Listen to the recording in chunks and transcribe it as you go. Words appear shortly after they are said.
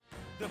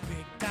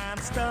time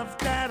stuff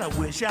that I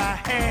wish I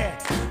had.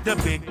 The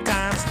big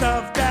time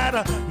stuff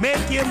that'll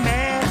make you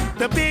mad.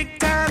 The big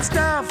time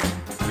stuff.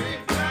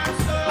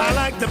 I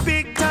like the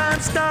big time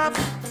stuff.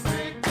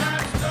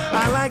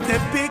 I like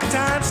the big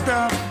time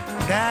stuff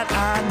that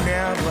I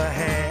never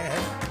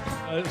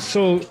had.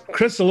 So,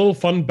 Chris, a little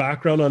fun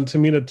background on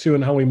Tahmina too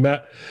and how we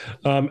met.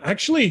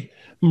 Actually,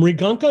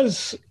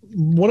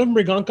 one of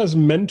Mriganka's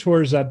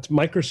mentors at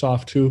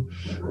Microsoft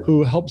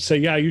who helped say,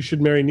 yeah, you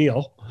should marry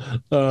Neil.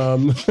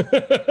 That's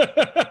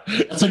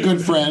a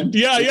good friend.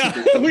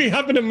 Yeah. We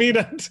happened to meet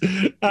at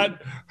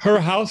her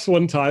house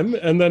one time.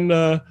 And then,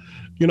 I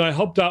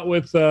helped out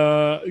with,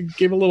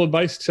 gave a little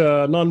advice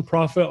to a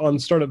nonprofit on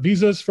startup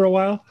visas for a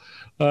while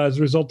as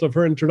a result of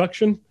her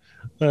introduction.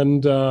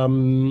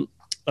 And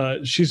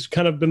she's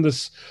kind of been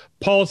this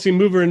policy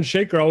mover and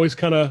shaker, always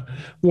kind of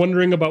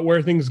wondering about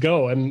where things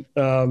go. And,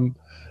 I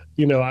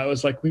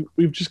was like,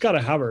 we've just got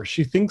to have her.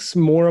 She thinks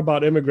more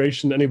about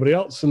immigration than anybody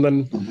else. And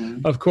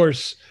then, of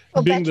course,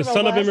 being the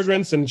son of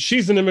immigrants, and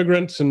she's an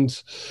immigrant.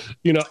 And,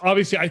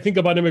 obviously I think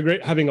about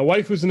having a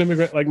wife who's an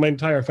immigrant, like my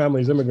entire family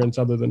is immigrants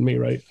other than me,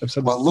 right? I've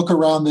said look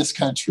around this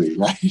country,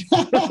 right?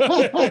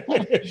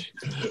 I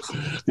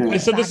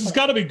said, this has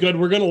got to be good.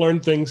 We're going to learn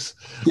things.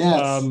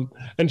 Yes.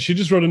 And she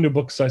just wrote a new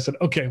book. So I said,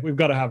 okay, we've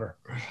got to have her.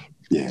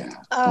 Yeah.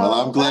 Well,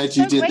 I'm glad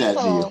you did that,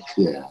 Neil.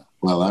 Yeah.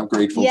 Well, I'm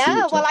grateful.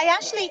 Yeah. Well,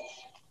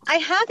 I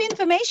have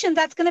information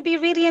that's going to be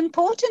really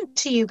important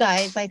to you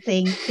guys, I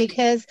think,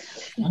 because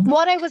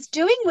what I was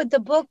doing with the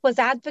book was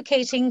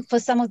advocating for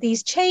some of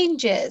these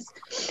changes.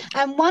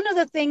 And one of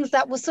the things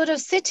that was sort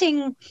of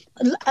sitting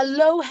a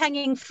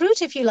low-hanging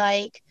fruit, if you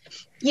like,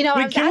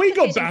 can we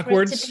go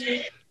backwards?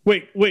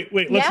 Wait.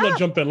 Let's not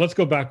jump in. Let's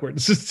go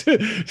backwards. Okay,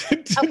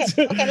 let's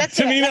do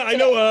Tahmina, I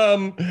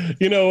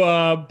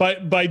know,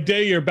 by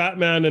day you're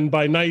Batman, and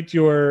by night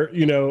you're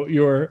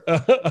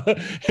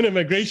an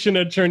immigration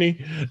attorney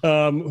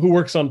who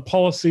works on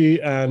policy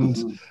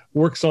and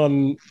works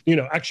on,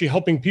 actually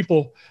helping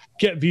people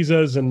get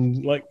visas.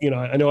 And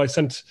I know I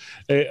sent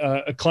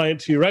a client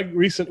to you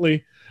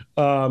recently,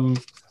 known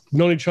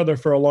each other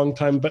for a long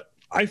time, but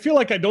I feel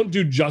like I don't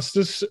do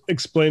justice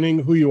explaining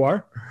who you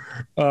are.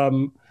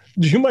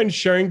 Do you mind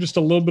sharing just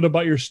a little bit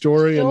about your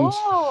story?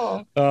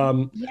 Sure.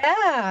 And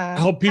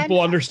help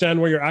people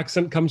understand where your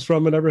accent comes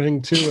from and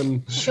everything too,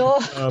 and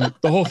the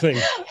whole thing?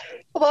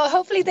 Well,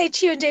 hopefully they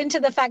tuned into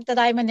the fact that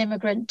I'm an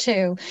immigrant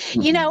too.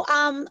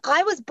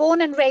 I was born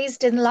and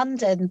raised in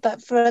London,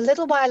 but for a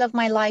little while of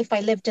my life,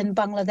 I lived in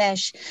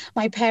Bangladesh.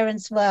 My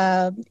parents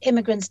were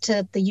immigrants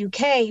to the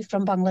UK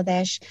from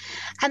Bangladesh.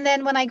 And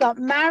then when I got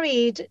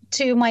married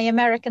to my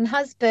American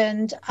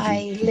husband,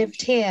 I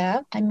lived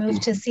here. I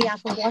moved to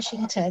Seattle,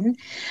 Washington.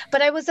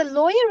 But I was a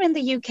lawyer in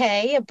the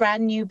UK, a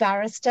brand new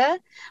barrister,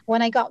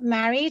 when I got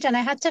married, and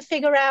I had to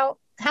figure out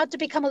how to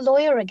become a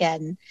lawyer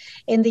again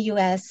in the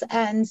US.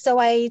 And so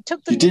I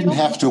took the... You didn't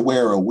have to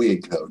wear a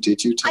wig, though,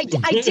 did you? I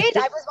did.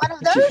 I was one of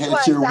those you had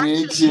ones. Your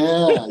wigs?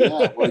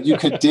 Yeah. Well, you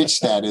could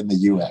ditch that in the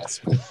US,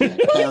 but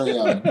carry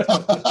on.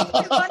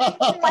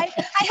 I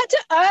had to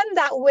earn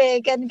that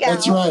wig and gown.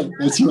 That's right.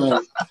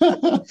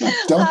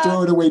 Don't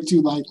throw it away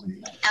too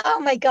lightly.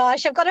 Oh my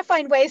gosh, I've got to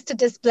find ways to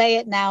display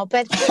it now.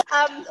 But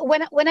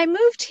when I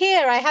moved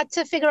here, I had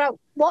to figure out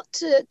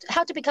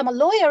how to become a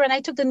lawyer, and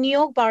I took the New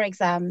York bar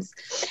exams.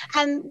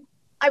 And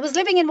I was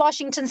living in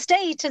Washington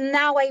State, and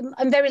now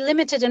I'm very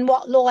limited in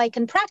what law I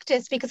can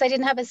practice because I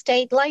didn't have a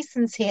state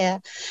license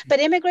here. But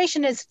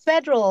immigration is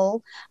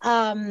federal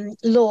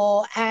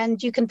law,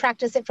 and you can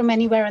practice it from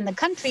anywhere in the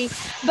country.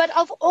 But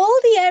of all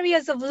the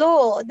areas of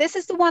law, this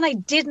is the one I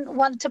didn't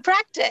want to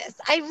practice.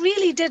 I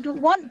really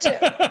didn't want to.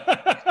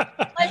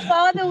 My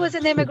father was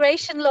an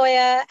immigration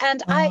lawyer,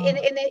 and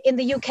in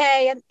the UK.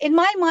 And in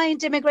my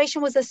mind,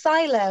 immigration was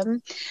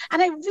asylum,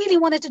 and I really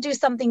wanted to do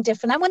something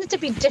different. I wanted to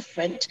be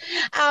different.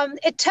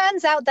 It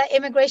turns out that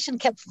immigration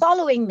kept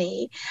following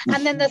me.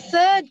 And then the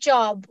third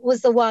job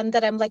was the one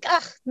that I'm like,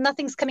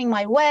 nothing's coming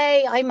my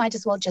way. I might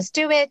as well just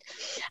do it.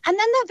 And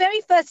then the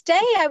very first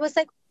day I was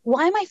like,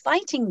 why am I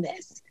fighting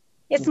this?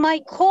 It's my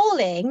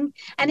calling.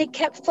 And it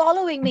kept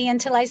following me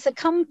until I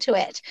succumbed to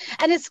it.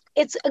 And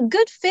it's a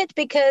good fit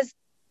because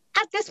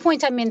at this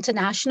point, I'm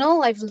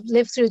international. I've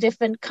lived through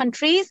different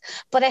countries,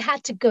 but I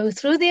had to go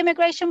through the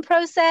immigration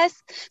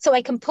process so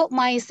I can put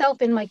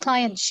myself in my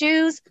client's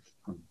shoes.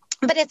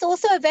 But it's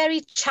also a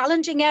very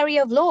challenging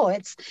area of law.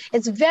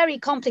 It's very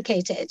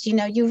complicated.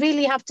 You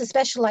really have to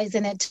specialize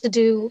in it to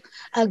do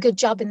a good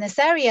job in this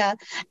area.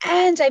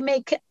 And I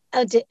make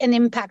an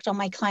impact on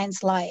my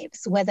clients'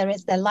 lives, whether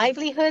it's their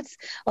livelihoods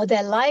or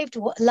their loved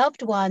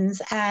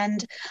ones.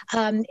 And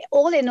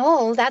all in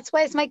all, that's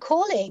why it's my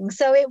calling.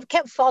 So it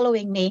kept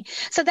following me.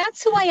 So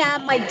that's who I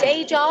am. My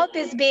day job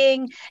is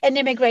being an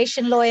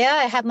immigration lawyer.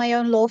 I have my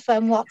own law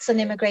firm, Watson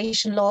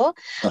Immigration Law.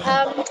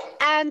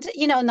 And,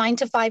 9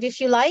 to 5, if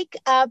you like.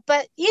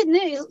 But,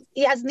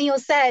 as Neil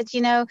said,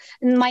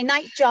 my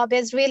night job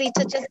is really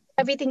to just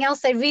everything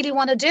else I really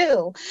want to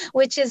do,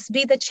 which is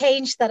be the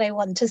change that I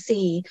want to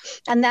see.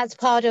 And that's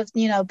part of,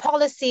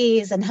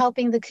 policies and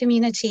helping the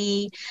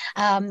community.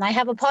 I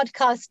have a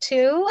podcast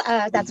too.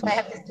 That's why I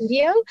have the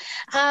studio.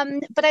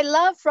 But I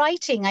love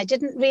writing. I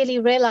didn't really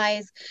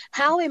realize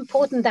how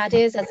important that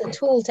is as a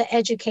tool to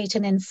educate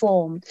and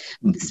inform,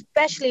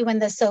 especially when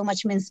there's so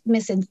much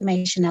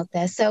misinformation out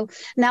there. So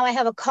now I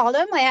have a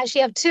column. I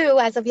actually have two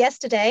as of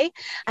yesterday.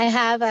 I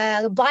have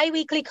a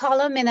bi-weekly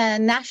column in a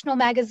national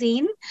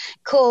magazine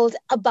called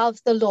Above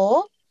the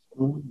Law.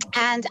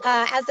 And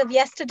as of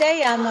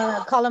yesterday, I'm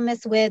a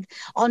columnist with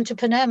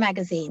Entrepreneur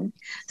magazine.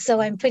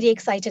 So I'm pretty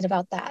excited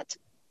about that.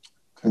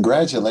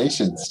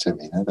 Congratulations,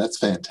 Tahmina. That's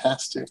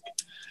fantastic.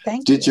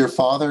 Thank you. Did your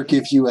father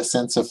give you a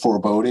sense of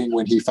foreboding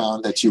when he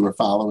found that you were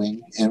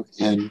following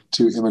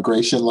into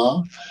immigration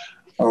law?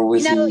 Or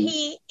was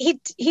he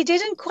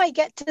didn't quite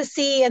get to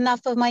see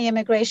enough of my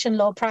immigration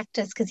law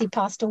practice because he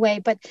passed away.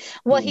 But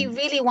what he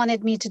really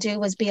wanted me to do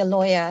was be a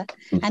lawyer,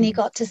 and he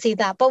got to see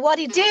that. But what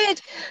he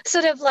did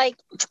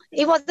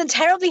he wasn't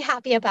terribly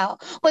happy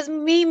about was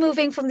me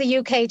moving from the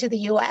UK to the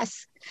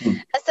US.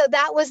 So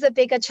that was the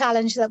bigger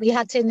challenge that we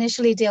had to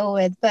initially deal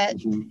with. But,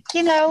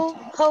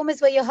 home is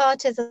where your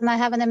heart is, and I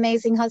have an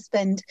amazing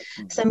husband.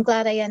 So I'm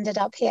glad I ended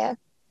up here.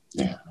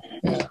 Yeah.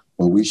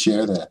 Well, we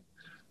share that.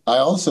 I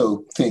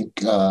also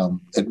think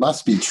it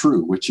must be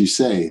true what you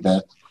say,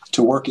 that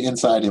to work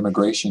inside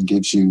immigration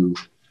gives you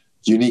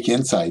unique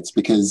insights,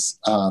 because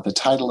the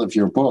title of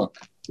your book,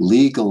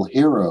 Legal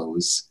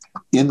Heroes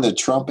in the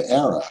Trump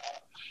Era,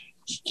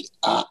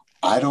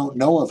 I don't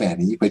know of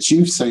any, but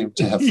you seem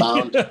to have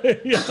found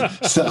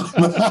some.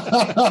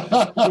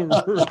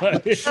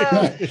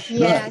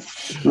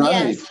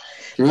 Right.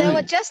 There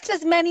were just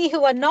as many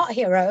who are not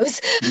heroes.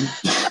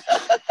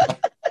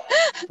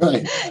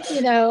 Right.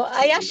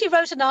 I actually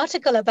wrote an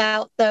article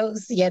about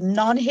those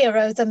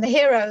non-heroes and the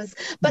heroes,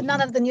 but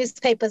none of the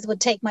newspapers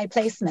would take my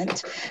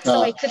placement.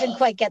 So I couldn't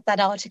quite get that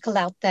article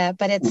out there,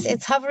 but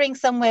it's hovering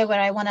somewhere where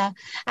I want to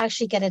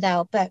actually get it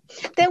out. But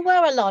there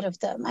were a lot of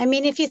them. I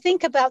mean, if you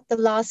think about the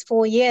last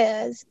 4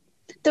 years,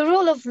 the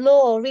rule of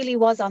law really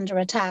was under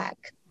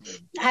attack.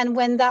 And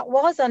when that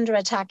was under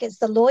attack, it's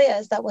the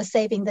lawyers that were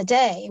saving the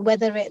day,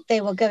 whether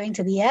they were going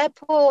to the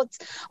airports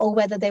or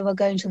whether they were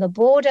going to the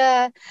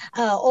border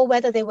or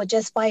whether they were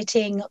just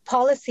fighting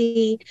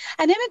policy.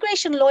 And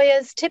immigration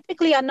lawyers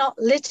typically are not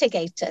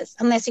litigators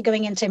unless you're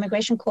going into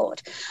immigration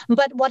court.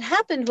 But what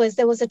happened was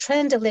there was a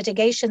trend of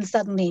litigation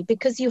suddenly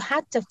because you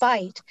had to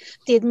fight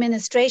the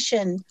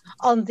administration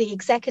on the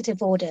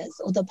executive orders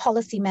or the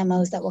policy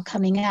memos that were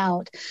coming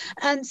out.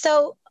 And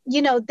so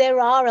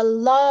there are a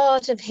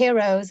lot of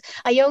heroes.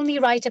 I only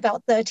write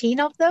about 13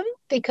 of them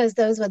because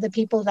those were the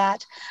people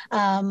that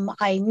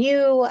I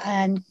knew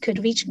and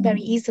could reach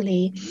very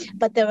easily.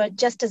 But there are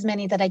just as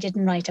many that I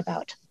didn't write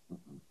about.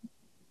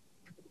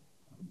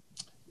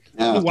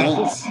 Yeah,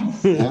 wow.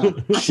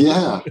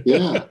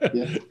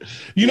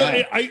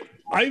 Yeah.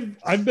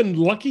 I've been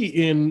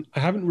lucky I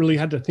haven't really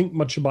had to think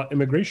much about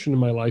immigration in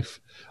my life,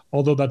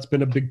 although that's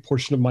been a big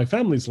portion of my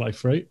family's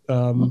life, right?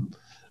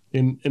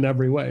 In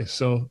every way.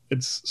 So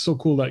it's so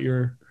cool that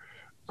you're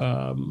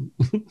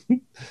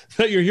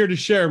that you're here to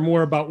share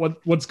more about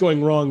what's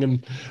going wrong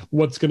and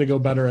what's going to go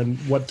better and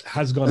what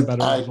has gone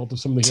better as a result of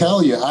some of the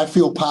tell you, I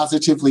feel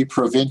positively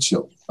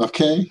provincial,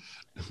 okay?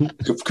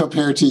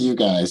 Compared to you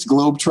guys.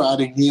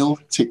 Globetrotting, Neil,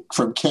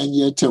 from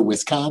Kenya to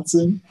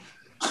Wisconsin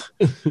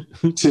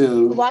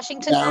to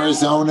Washington,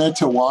 Arizona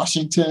to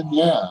Washington.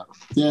 Yeah.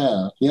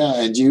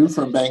 And you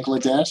from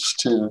Bangladesh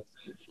to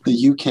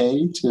the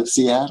UK to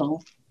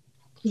Seattle.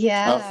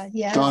 Yeah.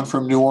 Gone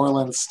from New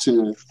Orleans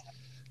to...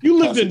 You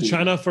lived in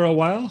China for a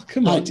while?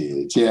 Come on. I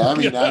did, yeah. I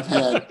mean, I've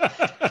had...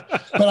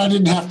 But I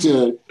didn't have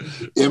to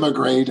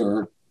immigrate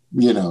or,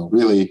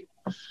 really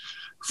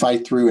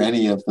fight through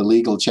any of the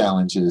legal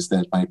challenges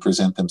that might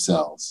present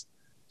themselves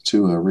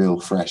to a real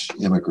fresh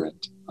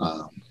immigrant.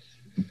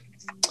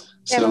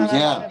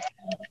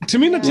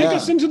 Tahmina, take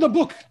us into the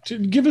book.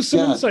 Give us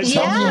some insight.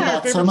 Tell me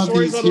about some of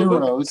these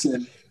heroes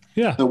and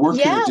the work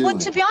they're doing. Well,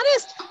 to be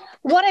honest,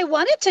 what I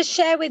wanted to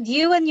share with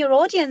you and your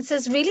audience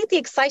is really the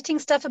exciting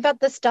stuff about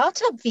the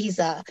startup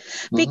visa,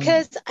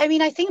 because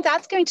I think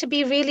that's going to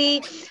be really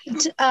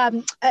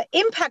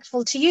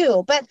impactful to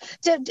you. But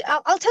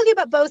I'll tell you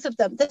about both of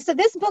them. So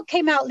this book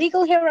came out,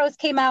 Legal Heroes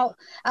came out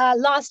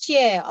last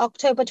year,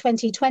 October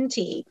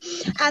 2020.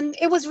 And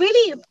it was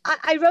really,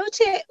 I wrote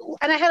it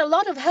and I had a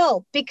lot of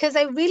help because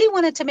I really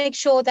wanted to make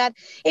sure that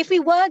if we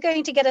were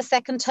going to get a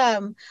second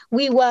term,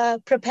 we were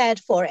prepared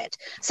for it.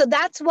 So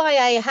that's why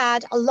I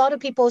had a lot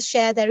of people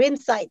share their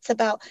insights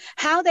about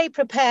how they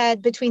prepared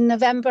between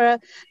November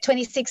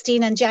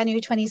 2016 and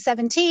January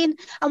 2017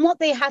 and what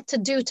they had to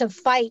do to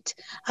fight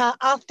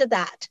after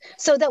that,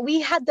 so that we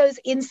had those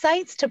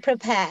insights to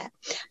prepare.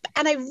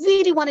 And I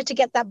really wanted to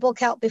get that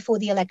book out before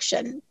the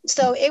election.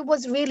 So it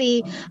was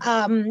really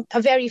a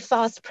very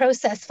fast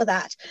process for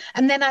that.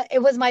 And then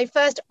it was my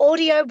first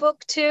audio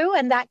book too,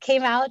 and that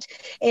came out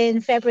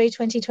in February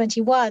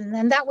 2021.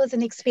 And that was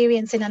an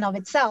experience in and of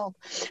itself.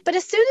 But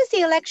as soon as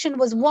the election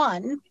was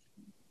won,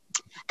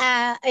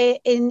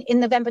 in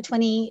November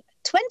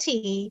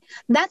 2020,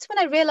 that's when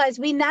I realized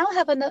we now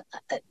have a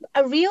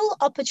real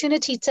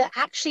opportunity to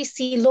actually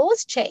see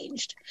laws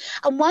changed.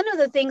 And one of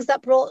the things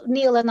that brought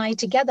Neil and I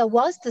together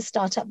was the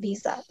startup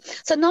visa.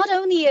 So not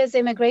only is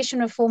immigration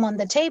reform on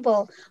the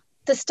table,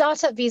 the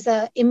startup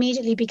visa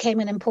immediately became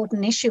an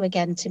important issue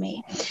again to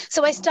me.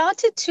 So I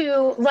started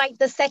to write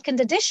the second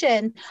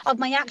edition of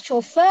my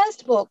actual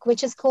first book,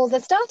 which is called The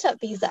Startup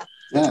Visa.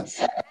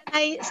 Yes.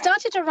 I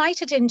started to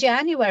write it in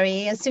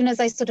January as soon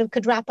as I sort of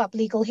could wrap up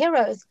Legal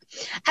Heroes.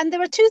 And there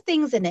were two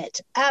things in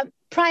it.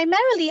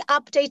 Primarily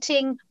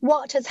updating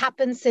what has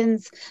happened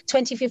since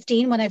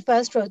 2015 when I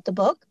first wrote the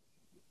book.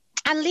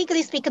 And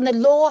legally speaking, the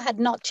law had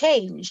not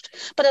changed,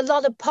 but a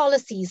lot of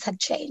policies had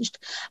changed.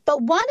 But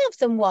one of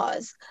them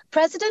was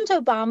President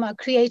Obama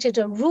created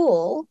a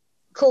rule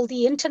called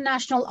the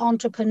International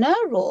Entrepreneur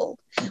Rule,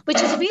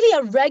 which is really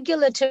a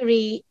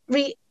regulatory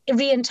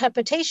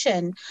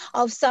reinterpretation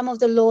of some of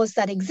the laws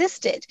that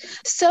existed,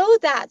 so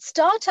that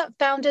startup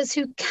founders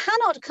who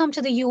cannot come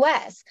to the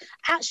US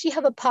actually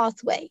have a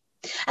pathway.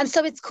 And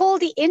so it's called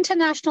the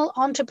International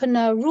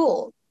Entrepreneur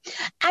Rule.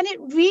 And it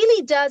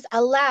really does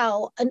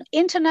allow an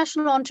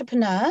international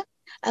entrepreneur,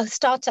 a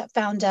startup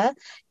founder,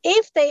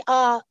 if they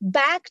are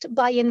backed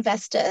by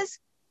investors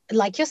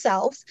like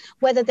yourselves,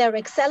 whether they're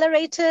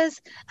accelerators,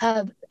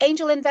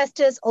 angel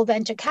investors, or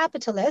venture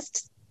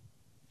capitalists,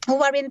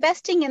 who are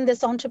investing in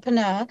this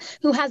entrepreneur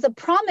who has a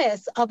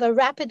promise of a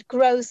rapid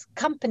growth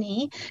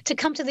company to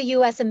come to the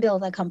US and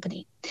build their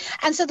company.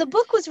 And so the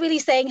book was really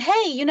saying,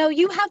 hey,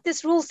 you have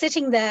this rule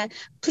sitting there,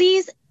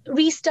 please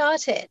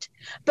restart it.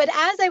 But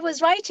as I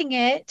was writing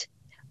it,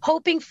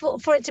 hoping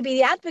for it to be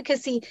the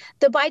advocacy,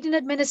 the Biden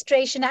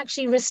administration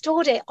actually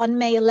restored it on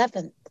May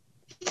 11th.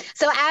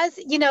 So as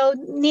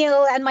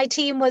Neil and my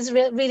team was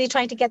really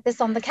trying to get this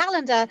on the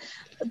calendar,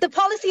 the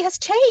policy has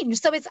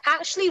changed. So it's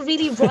actually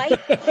really right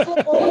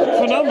for all of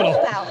you to know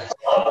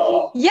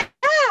about. Yeah,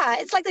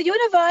 it's like the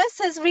universe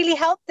has really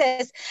helped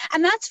this.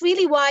 And that's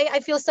really why I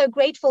feel so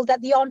grateful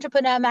that the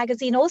Entrepreneur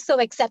magazine also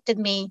accepted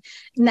me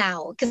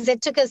now, because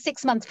it took a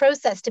 6-month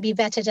process to be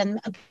vetted and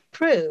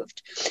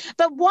approved.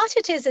 But what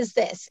it is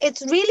this.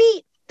 It's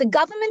really the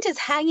government is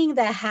hanging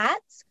their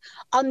hats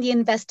on the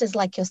investors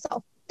like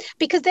yourself,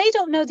 because they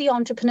don't know the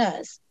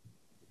entrepreneurs,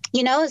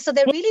 so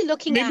they're really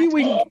looking at...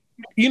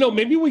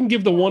 Maybe we can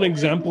give the one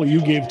example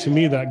you gave to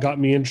me that got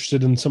me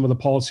interested in some of the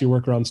policy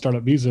work around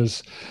startup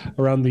visas,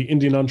 around the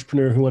Indian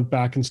entrepreneur who went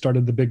back and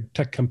started the big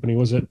tech company.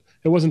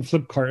 It wasn't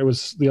Flipkart. It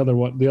was the other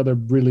one, the other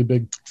really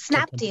big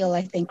Snapdeal,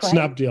 I think, right?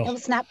 Snapdeal. It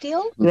was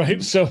Snapdeal?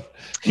 Right. So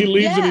he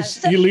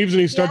leaves he leaves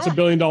and he starts $1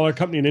 billion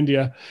company in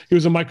India. He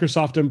was a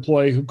Microsoft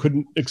employee who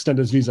couldn't extend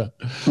his visa.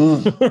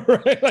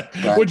 Right?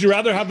 Right. Would you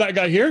rather have that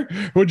guy here?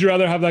 Or would you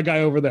rather have that guy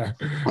over there?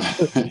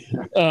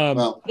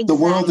 Well, the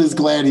world is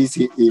glad he's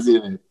in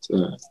it.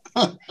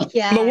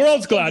 Yeah, the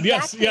world's glad.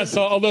 Exactly. Yes.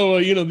 Although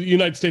the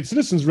United States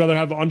citizens rather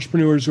have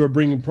entrepreneurs who are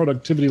bringing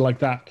productivity like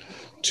that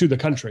to the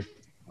country.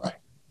 Right.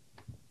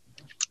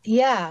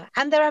 Yeah,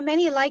 and there are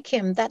many like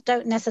him that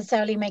don't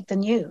necessarily make the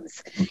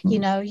news.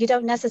 Mm-hmm. You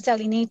don't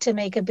necessarily need to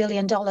make $1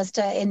 billion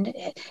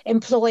to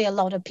employ a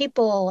lot of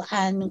people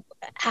and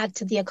add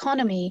to the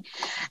economy,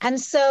 and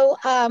so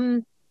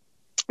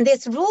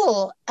this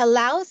rule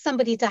allows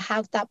somebody to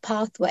have that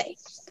pathway.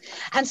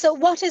 And so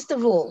what is the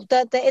rule?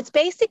 It's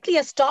basically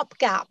a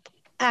stopgap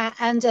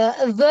and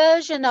a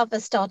version of a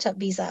startup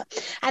visa.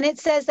 And it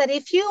says that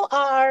if you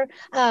are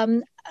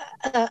an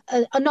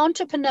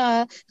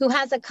entrepreneur who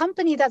has a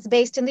company that's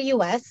based in the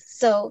US,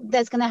 so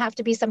there's going to have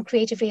to be some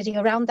creativity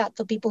around that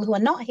for people who are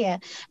not here.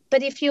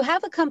 But if you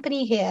have a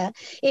company here,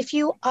 if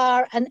you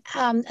are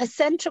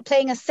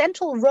playing a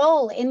central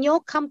role in your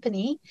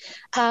company,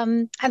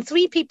 and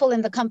 3 people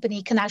in the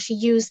company can actually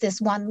use this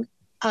one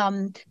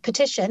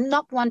petition,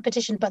 not one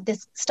petition, but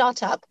this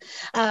startup.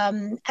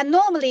 And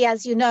normally,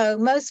 as you know,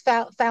 most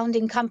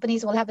founding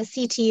companies will have a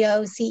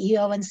CTO,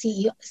 CEO, and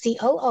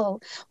COO.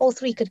 All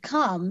 3 could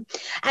come.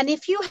 And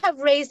if you have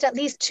raised at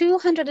least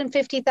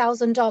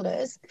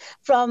 $250,000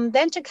 from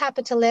venture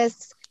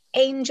capitalists,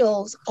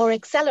 angels, or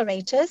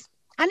accelerators,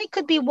 and it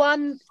could be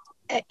one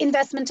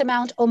investment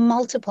amount or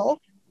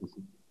multiple,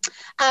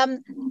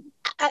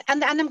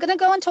 and I'm going to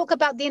go and talk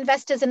about the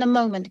investors in a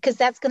moment, because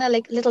that's going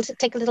to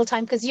take a little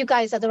time, because you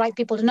guys are the right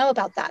people to know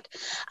about that.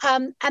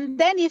 And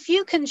then if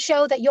you can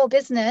show that your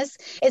business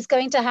is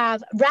going to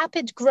have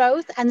rapid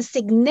growth and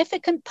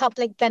significant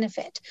public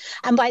benefit,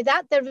 and by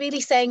that they're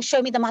really saying,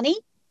 show me the money.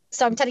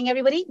 So I'm telling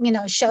everybody,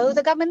 show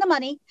the government the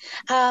money,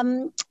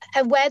 and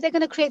where they're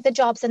going to create the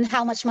jobs and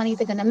how much money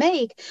they're going to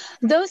make.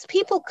 Those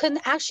people can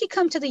actually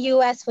come to the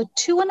US for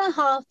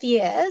 2.5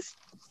 years.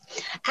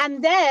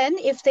 And then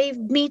if they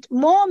meet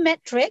more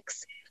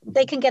metrics,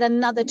 they can get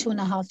another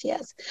 2.5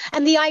 years.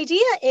 And the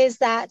idea is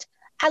that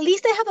at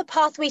least they have a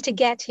pathway to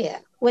get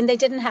here when they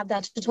didn't have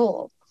that at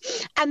all.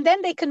 And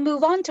then they can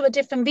move on to a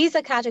different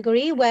visa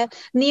category, where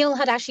Neil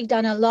had actually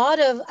done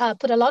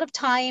put a lot of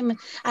time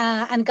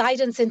and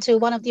guidance into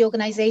one of the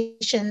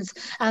organizations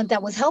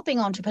that was helping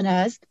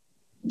entrepreneurs.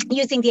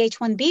 using the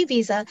H-1B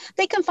visa,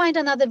 they can find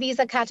another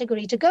visa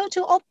category to go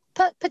to, or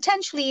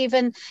potentially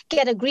even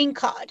get a green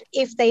card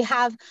if they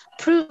have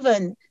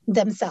proven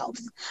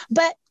themselves.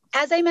 But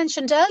as I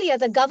mentioned earlier,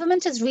 the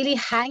government is really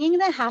hanging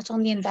their hat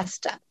on the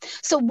investor.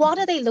 So what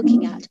are they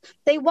looking at?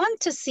 They want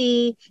to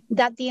see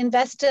that the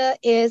investor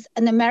is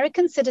an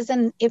American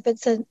citizen if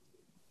it's an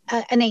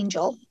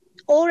angel,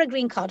 or a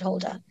green card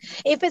holder.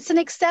 If it's an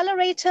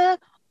accelerator,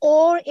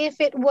 or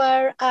if it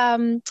were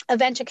a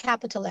venture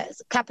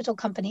capital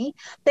company,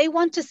 they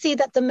want to see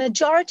that the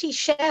majority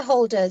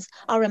shareholders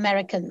are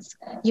Americans,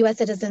 US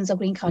citizens or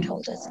green card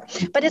holders.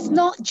 But it's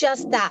not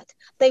just that.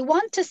 They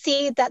want to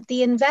see that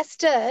the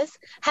investors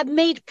have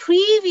made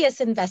previous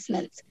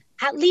investments,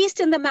 at least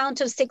in the amount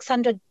of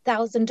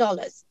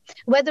 $600,000.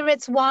 Whether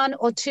it's one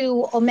or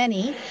two or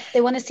many,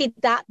 they want to see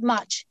that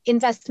much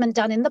investment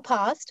done in the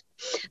past.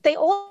 They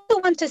also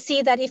want to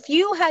see that if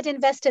you had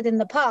invested in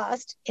the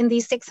past in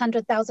these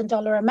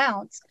 $600,000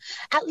 amounts,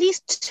 at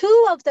least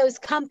two of those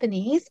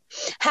companies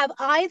have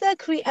either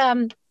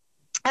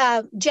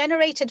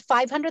generated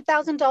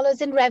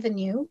 $500,000 in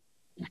revenue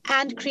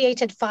and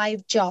created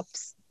 5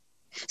 jobs.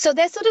 So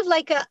there's sort of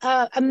like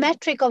a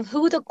metric of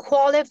who the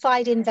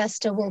qualified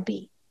investor will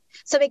be.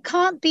 So it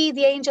can't be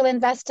the angel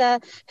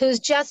investor who's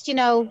just,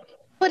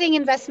 putting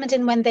investment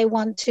in when they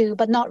want to,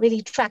 but not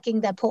really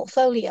tracking their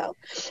portfolio.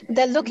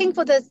 They're looking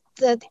for the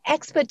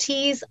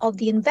expertise of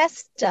the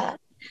investor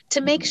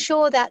to make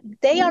sure that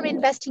they are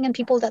investing in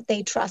people that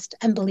they trust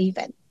and believe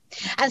in.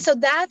 And so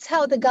that's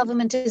how the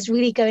government is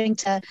really going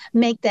to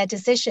make their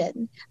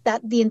decision,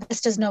 that the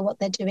investors know what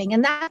they're doing.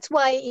 And that's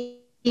why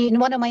in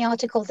one of my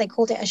articles, I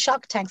called it a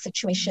Shark Tank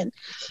situation,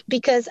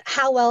 because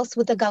how else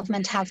would the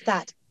government have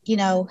that,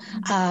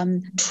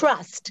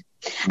 trust?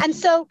 And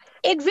so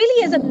it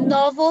really is a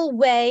novel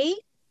way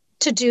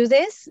to do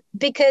this,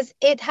 because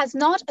it has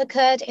not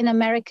occurred in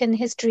American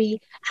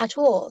history at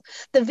all.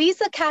 The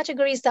visa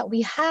categories that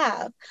we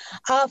have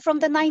are from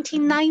the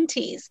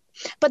 1990s,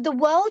 but the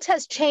world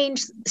has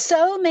changed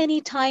so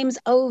many times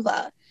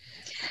over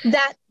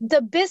that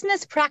the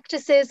business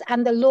practices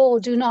and the law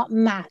do not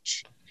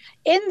match.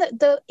 In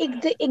the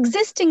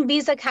existing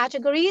visa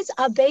categories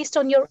are based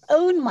on your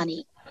own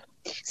money.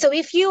 So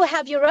if you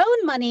have your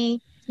own money,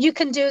 you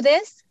can do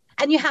this,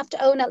 and you have to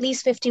own at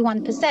least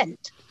 51%.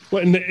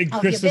 Well, and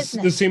Chris,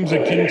 this seems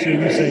akin to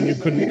you saying you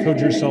couldn't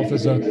code yourself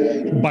as a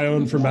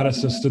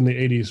bioinformaticist in the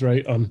 80s,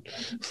 right? On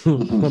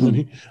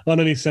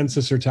any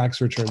census or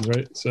tax returns,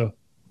 right? So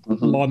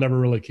law never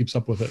really keeps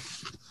up with it.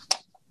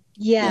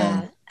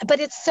 Yeah. But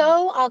it's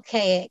so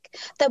archaic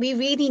that we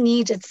really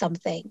needed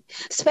something,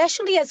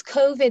 especially as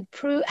COVID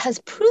has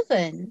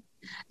proven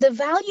the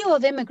value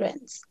of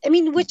immigrants. I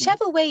mean,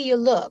 whichever way you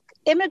look,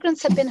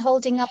 immigrants have been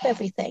holding up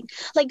everything.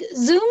 Like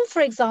Zoom,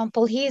 for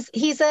example, he's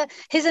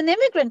an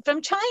immigrant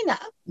from China.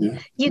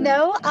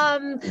 Moderna,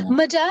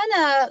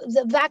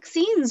 the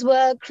vaccines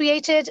were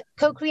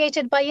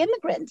co-created by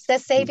immigrants. They're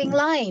saving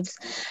lives.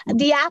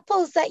 The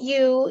apples that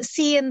you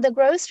see in the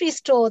grocery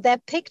store, they're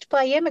picked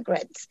by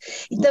immigrants.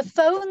 The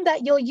phone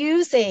that you're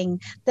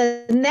using,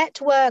 the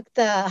network,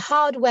 the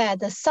hardware,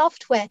 the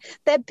software,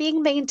 they're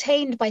being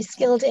maintained by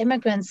skilled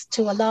immigrants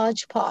to a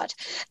large part.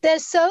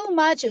 There's so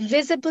much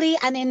visibly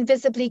and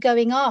invisibly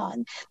going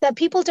on that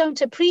people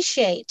don't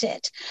appreciate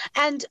it.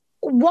 And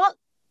what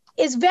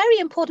is very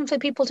important for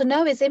people to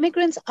know is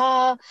immigrants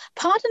are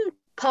part and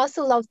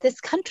parcel of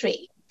this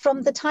country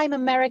from the time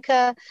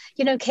America,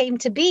 came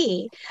to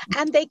be,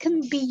 and they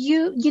can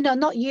be,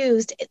 not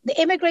used.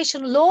 The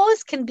immigration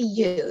laws can be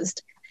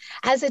used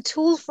as a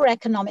tool for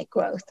economic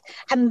growth.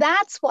 And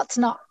that's what's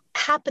not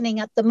happening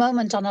at the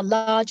moment on a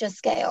larger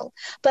scale.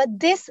 But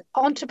this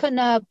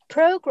entrepreneur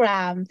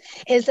program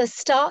is a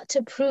start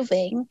to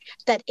proving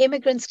that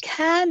immigrants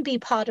can be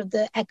part of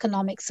the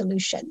economic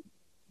solution.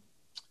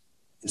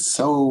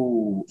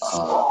 So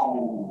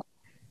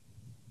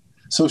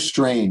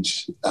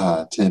strange,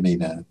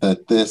 Tahmina,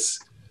 that this,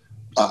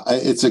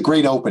 it's a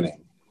great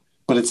opening,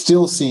 but it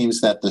still seems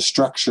that the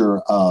structure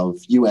of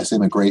U.S.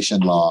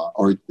 immigration law,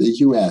 or the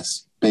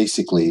U.S.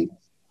 basically,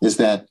 is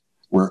that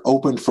we're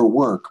open for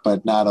work,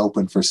 but not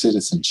open for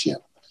citizenship.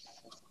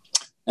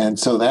 And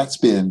so that's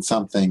been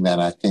something that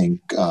I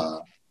think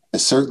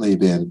has certainly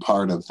been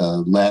part of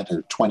the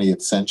latter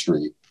 20th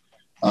century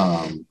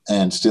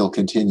and still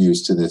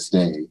continues to this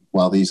day.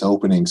 While these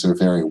openings are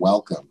very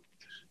welcome,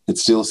 it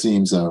still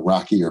seems a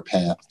rockier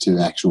path to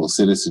actual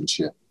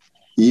citizenship,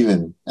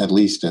 even at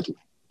least at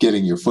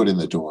getting your foot in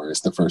the door is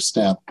the first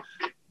step,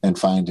 and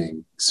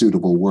finding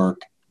suitable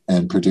work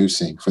and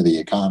producing for the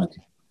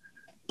economy.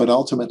 But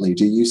ultimately,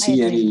 do you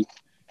see any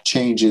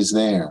changes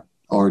there?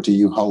 Or do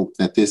you hope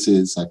that this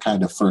is a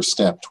kind of first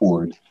step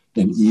toward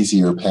an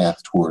easier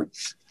path toward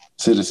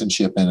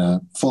citizenship and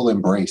a full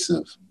embrace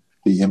of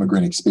the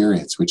immigrant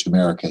experience, which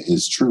America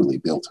is truly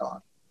built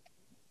on?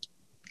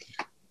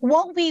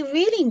 what we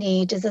really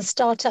need is a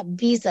startup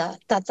visa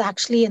that's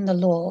actually in the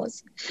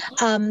laws.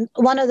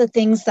 One of the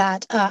things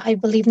that I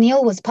believe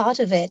Neil was part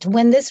of it,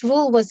 when this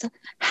rule was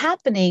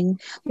happening,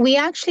 we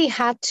actually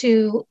had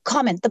to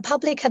comment. The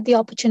public had the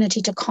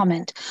opportunity to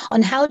comment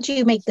on how do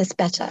you make this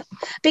better?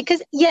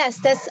 Because yes,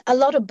 there's a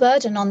lot of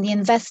burden on the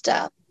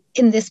investor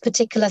in this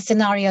particular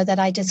scenario that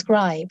I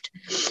described.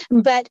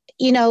 But,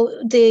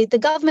 the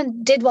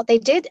government did what they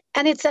did,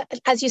 and it's,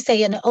 as you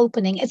say, an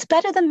opening. It's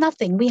better than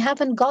nothing. We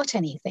haven't got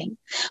anything.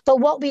 But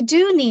what we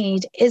do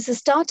need is a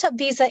startup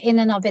visa in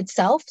and of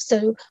itself,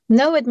 so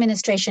no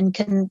administration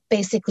can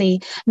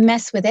basically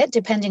mess with it,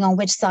 depending on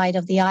which side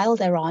of the aisle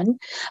they're on.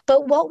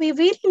 But what we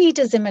really need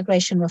is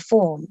immigration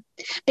reform.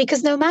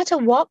 Because no matter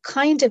what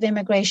kind of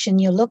immigration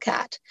you look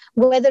at,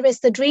 whether it's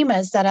the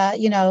dreamers that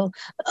are,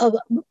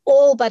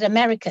 all but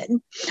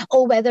American,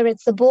 or whether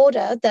it's the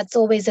border that's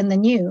always in the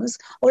news,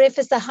 or if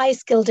it's the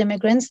high-skilled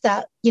immigrants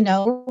that,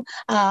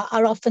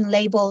 are often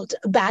labeled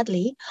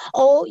badly,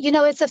 or,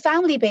 it's a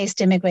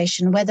family-based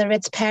immigration, whether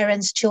it's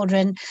parents,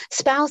 children,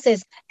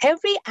 spouses,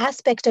 every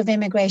aspect of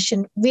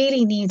immigration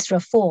really needs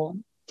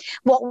reform.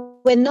 What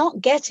we're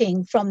not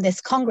getting from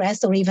this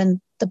Congress or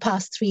even the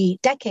past 3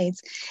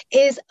 decades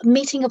is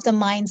meeting of the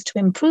minds to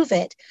improve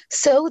it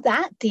so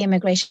that the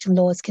immigration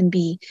laws can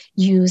be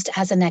used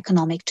as an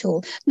economic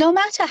tool. No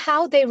matter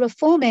how they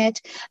reform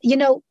it,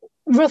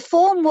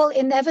 reform will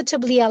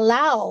inevitably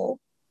allow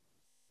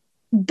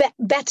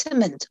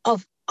betterment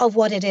of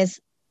what it is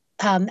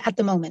at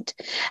the moment.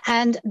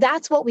 And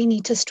that's what we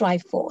need to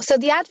strive for. So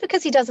the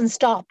advocacy doesn't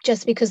stop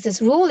just because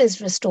this rule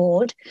is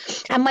restored.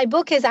 And my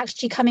book is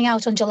actually coming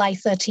out on July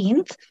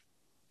 13th,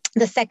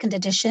 the second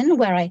edition,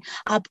 where I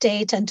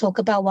update and talk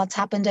about what's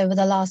happened over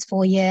the last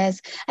 4 years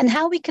and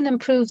how we can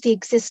improve the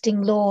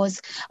existing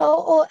laws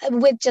or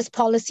with just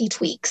policy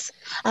tweaks.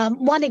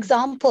 One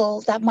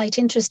example that might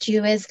interest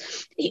you is,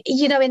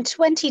 in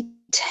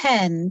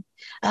 2010,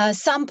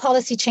 some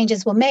policy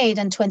changes were made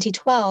in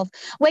 2012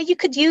 where you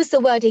could use the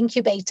word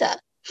incubator.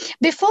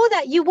 Before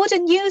that, you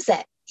wouldn't use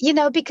it,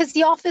 because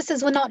the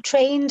officers were not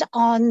trained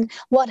on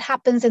what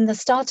happens in the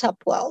startup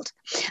world.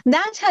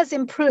 That has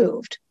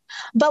improved.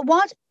 But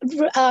what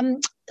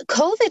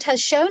COVID has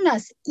shown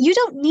us, you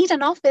don't need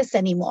an office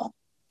anymore.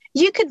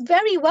 You could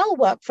very well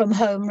work from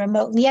home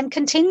remotely and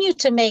continue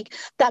to make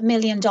that $1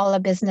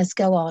 million business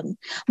go on.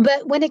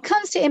 But when it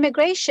comes to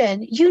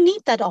immigration, you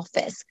need that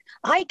office.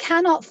 I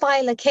cannot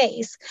file a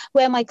case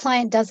where my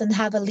client doesn't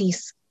have a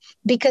lease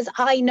because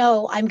I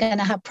know I'm going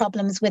to have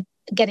problems with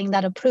getting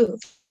that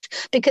approved.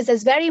 Because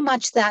there's very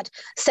much that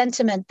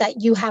sentiment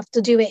that you have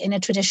to do it in a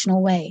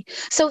traditional way.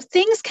 So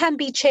things can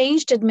be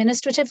changed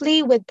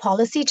administratively with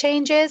policy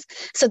changes.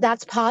 So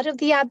that's part of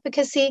the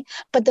advocacy,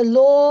 but the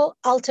law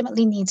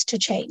ultimately needs to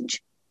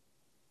change.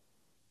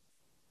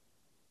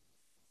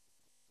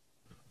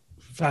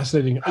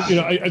 Fascinating.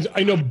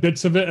 I know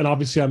bits of it, and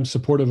obviously I'm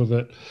supportive of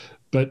it,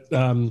 but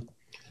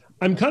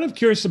I'm kind of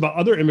curious about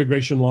other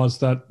immigration laws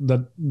that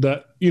not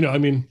that you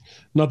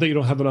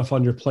don't have enough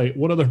on your plate.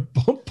 What other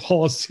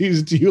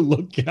policies do you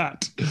look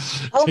at?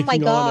 Oh my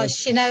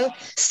gosh,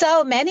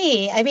 so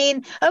many. I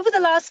mean, over the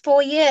last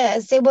 4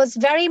 years, it was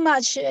very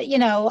much,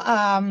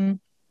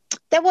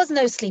 there was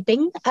no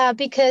sleeping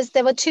because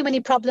there were too many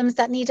problems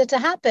that needed to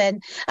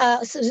happen,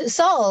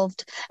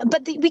 solved.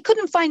 But we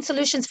couldn't find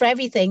solutions for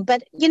everything.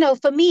 But,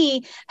 for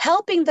me,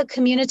 helping the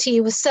community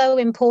was so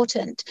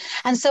important.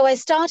 And so I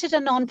started a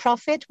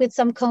nonprofit with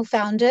some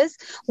co-founders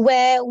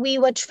where we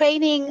were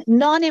training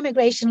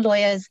non-immigration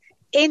lawyers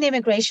in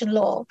immigration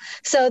law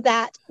so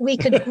that we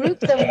could group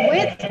them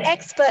with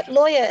expert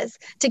lawyers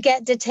to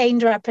get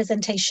detained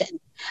representation.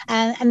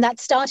 And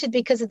that started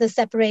because of the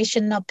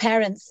separation of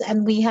parents.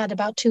 And we had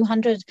about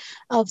 200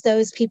 of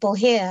those people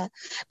here.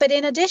 But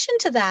in addition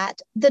to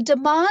that, the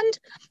demand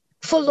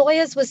for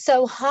lawyers was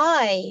so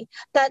high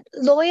that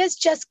lawyers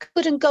just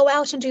couldn't go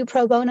out and do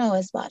pro bono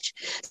as much.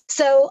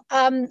 So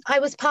I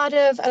was part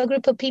of a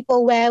group of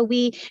people where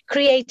we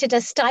created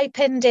a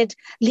stipended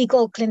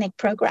legal clinic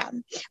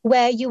program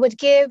where you would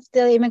give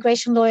the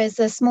immigration lawyers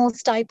a small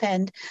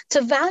stipend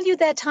to value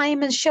their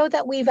time and show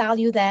that we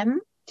value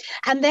them,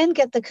 and then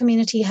get the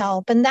community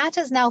help. And that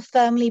has now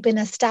firmly been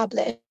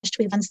established.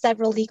 We've done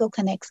several legal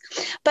clinics.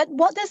 But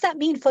what does that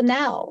mean for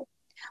now?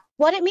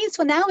 What it means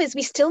for now is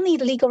we still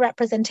need legal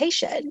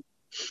representation.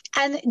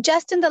 And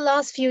just in the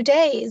last few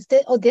days,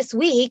 or this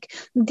week,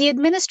 the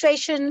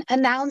administration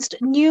announced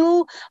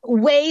new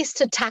ways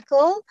to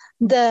tackle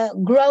the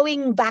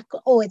growing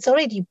it's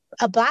already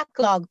a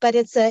backlog, but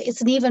it's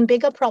an even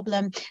bigger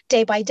problem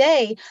day by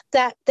day,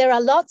 that there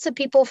are lots of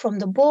people from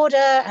the border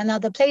and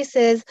other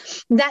places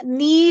that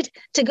need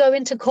to go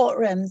into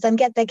courtrooms and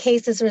get their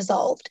cases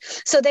resolved.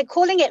 So they're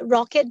calling it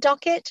rocket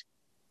docket.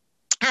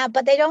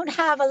 But they don't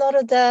have a lot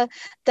of the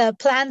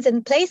plans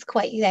in place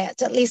quite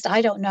yet. At least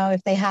I don't know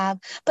if they have.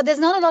 But there's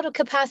not a lot of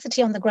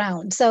capacity on the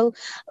ground. So,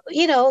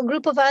 a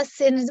group of us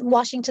in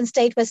Washington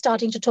State, we're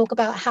starting to talk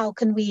about how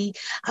can we,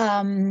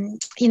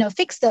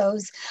 fix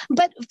those.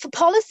 But for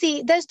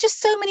policy, there's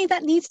just so many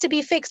that needs to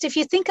be fixed. If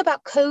you think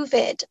about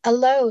COVID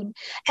alone,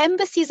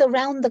 embassies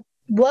around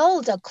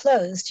world are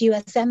closed,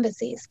 US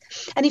embassies.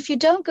 And if you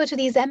don't go to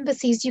these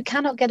embassies, you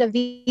cannot get a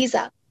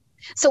visa.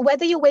 So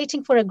whether you're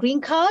waiting for a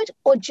green card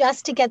or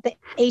just to get the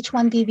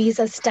H-1B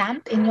visa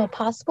stamp in your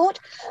passport,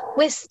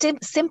 we're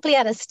simply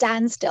at a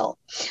standstill.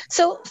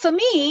 So for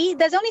me,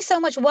 there's only so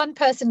much one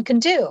person can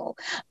do,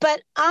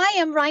 but I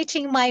am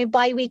writing my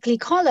bi-weekly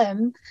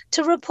column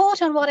to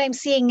report on what I'm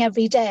seeing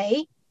every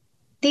day.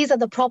 These are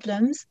the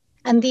problems,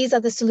 and these are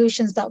the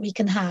solutions that we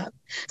can have.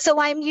 So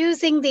I'm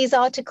using these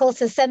articles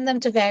to send them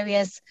to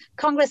various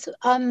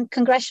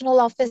congressional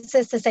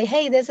offices to say,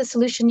 hey, there's a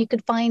solution you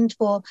could find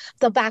for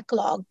the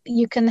backlog.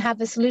 You can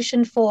have a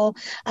solution for,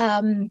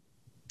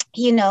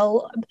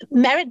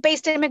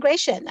 merit-based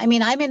immigration. I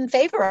mean, I'm in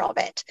favor of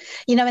it.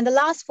 In the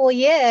last 4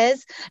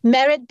 years,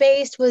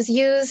 merit-based was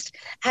used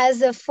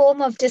as a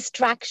form of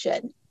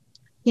distraction.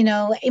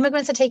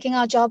 Immigrants are taking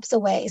our jobs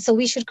away, so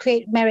we should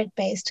create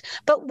merit-based.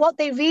 But what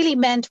they really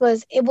meant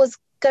was it was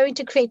going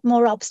to create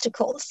more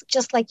obstacles,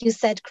 just like you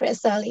said,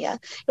 Chris, earlier.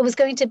 It was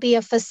going to be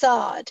a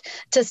facade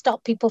to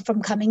stop people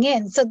from coming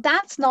in. So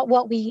that's not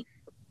what we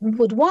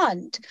would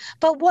want.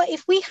 But what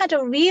if we had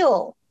a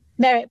real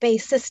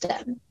merit-based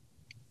system?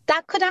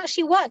 That could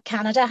actually work.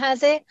 Canada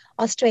has it.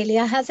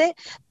 Australia has it.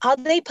 Are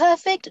they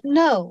perfect?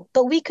 No.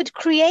 But we could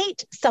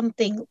create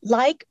something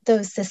like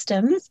those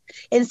systems,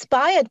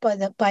 inspired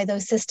by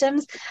those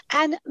systems,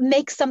 and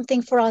make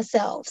something for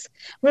ourselves.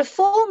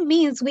 Reform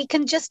means we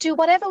can just do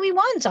whatever we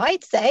want,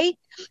 I'd say.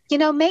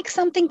 Make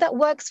something that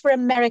works for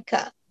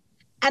America.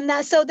 And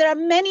so there are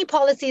many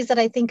policies that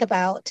I think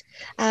about.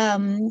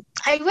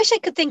 I wish I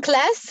could think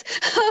less,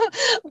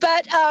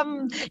 but,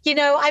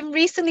 I'm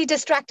recently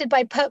distracted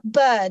by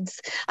birds.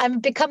 I'm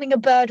becoming a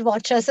bird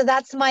watcher. So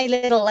that's my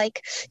little,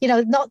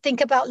 not think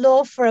about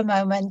law for a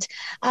moment.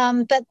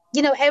 But,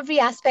 every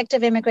aspect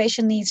of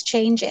immigration needs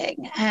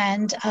changing.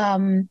 And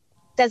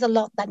there's a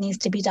lot that needs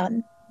to be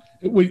done.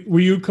 Were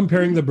you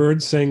comparing the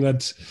birds, saying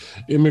that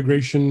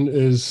immigration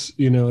is,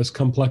 as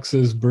complex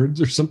as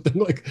birds or something?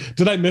 Like,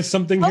 did I miss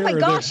something here? Oh my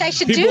gosh, I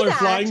should do that. People are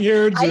flying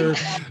here, or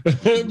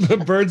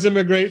birds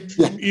immigrate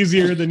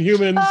easier than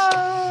humans,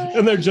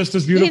 and they're just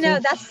as beautiful.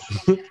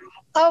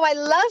 Oh, I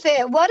love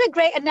it. What a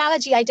great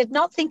analogy. I did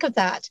not think of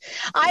that.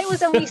 I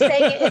was only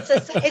saying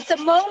it's a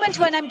moment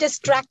when I'm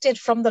distracted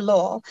from the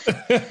law,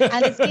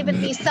 and it's given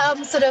me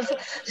some sort of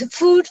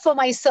food for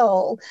my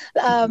soul.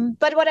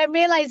 But what I'm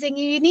realizing,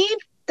 you need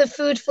the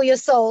food for your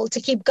soul to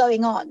keep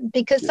going on,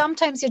 because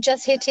sometimes you're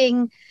just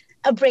hitting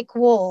a brick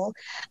wall.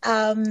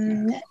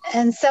 And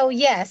so,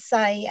 yes,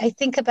 I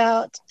think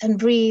about and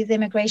breathe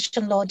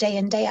immigration law day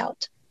in, day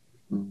out.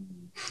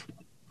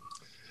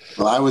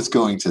 Well, I was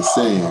going to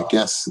say, I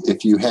guess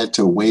if you had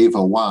to wave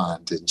a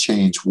wand and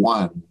change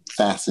one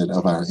facet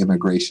of our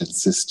immigration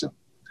system,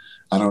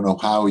 I don't know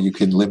how you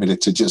can limit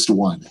it to just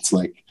one. It's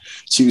like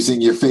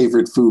choosing your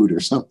favorite food or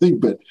something.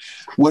 But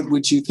what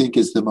would you think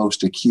is the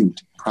most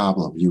acute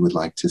problem you would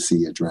like to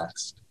see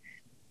addressed?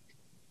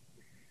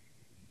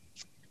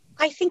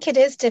 I think it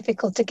is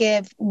difficult to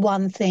give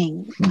one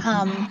thing.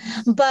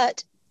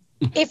 But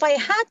if I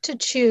had to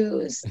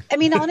choose,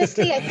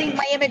 honestly, I think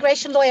my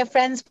immigration lawyer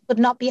friends would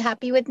not be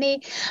happy with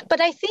me. But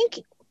I think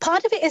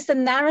part of it is the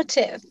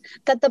narrative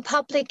that the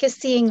public is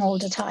seeing all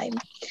the time.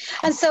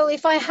 And so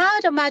if I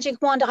had a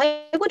magic wand,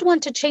 I would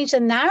want to change the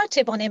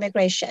narrative on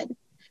immigration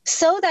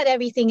so that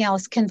everything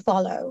else can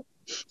follow.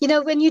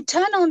 When you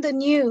turn on the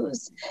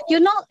news, you're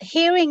not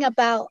hearing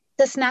about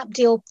the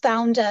Snapdeal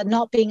founder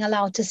not being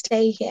allowed to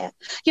stay here.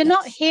 You're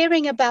not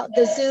hearing about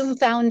the Zoom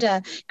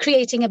founder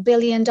creating $1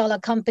 billion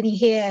company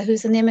here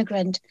who's an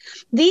immigrant.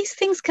 These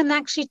things can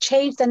actually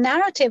change the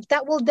narrative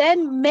that will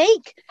then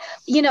make,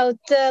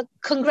 the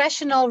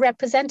congressional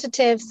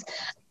representatives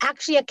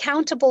actually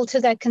accountable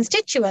to their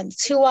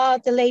constituents, who are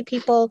the lay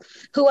people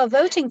who are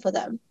voting for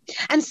them.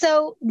 And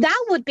so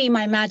that would be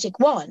my magic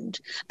wand.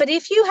 But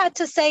if you had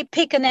to say,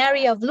 pick an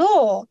area of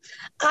law,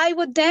 I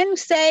would then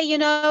say,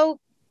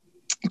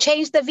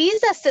 change the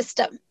visa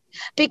system,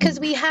 because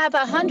we have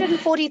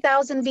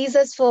 140,000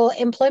 visas for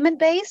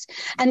employment-based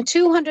and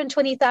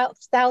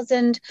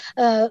 220,000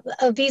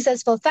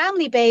 visas for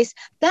family-based.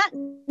 That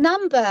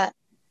number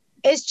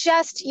is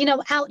just,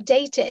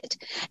 outdated.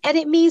 And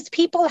it means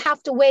people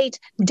have to wait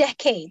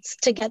decades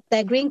to get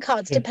their green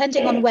cards,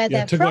 depending on where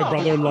they're from. It took my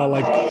brother-in-law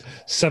like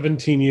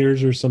 17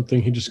 years or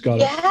something. He just got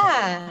it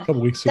a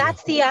couple weeks ago.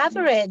 That's the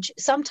average.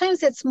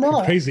 Sometimes it's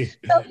more. Crazy.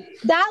 So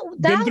that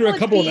been through a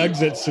couple of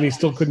exits and he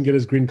still couldn't get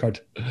his green card.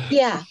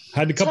 Yeah.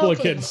 Had a couple of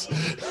kids.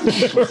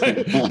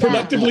 Right?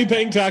 Productively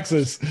paying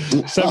taxes.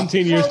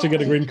 17 years to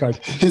get a green card.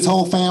 His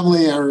whole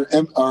family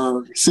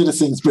are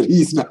citizens, but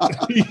he's not.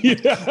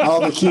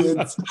 All the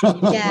kids.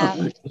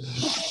 Yeah.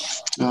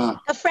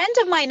 A friend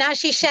of mine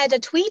actually shared a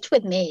tweet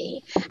with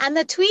me, and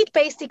the tweet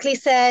basically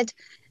said,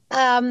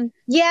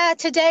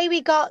 today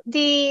we got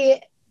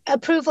the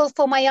approval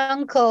for my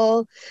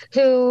uncle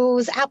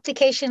whose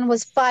application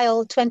was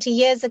filed 20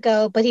 years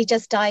ago, but he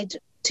just died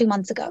 2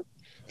 months ago.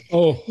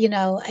 People,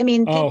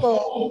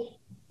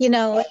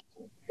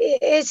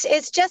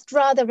 it's just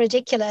rather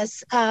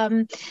ridiculous.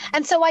 And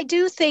so I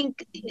do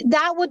think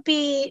that would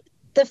be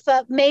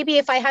maybe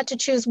if I had to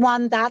choose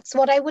one, that's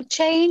what I would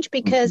change,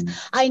 because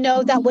I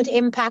know that would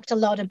impact a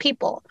lot of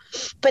people.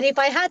 But if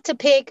I had to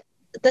pick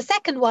the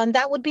second one,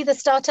 that would be the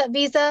startup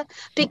visa,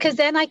 because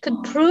then I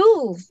could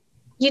prove,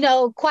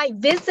 quite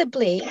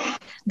visibly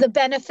the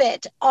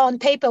benefit on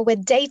paper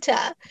with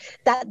data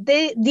that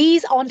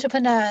these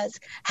entrepreneurs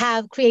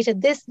have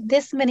created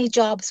this many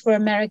jobs for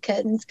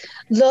Americans.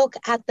 Look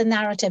at the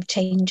narrative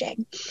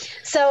changing.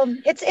 So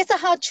it's a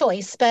hard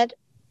choice, but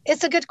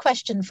it's a good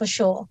question for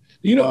sure.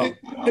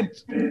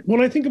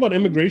 When I think about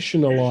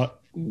immigration a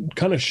lot,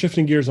 kind of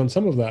shifting gears on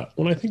some of that,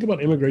 when I think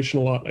about immigration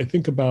a lot, I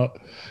think about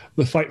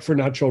the fight for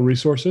natural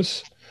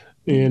resources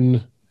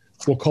in,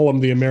 we'll call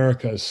them the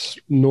Americas,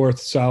 North,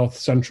 South,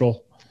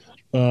 Central,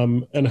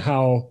 and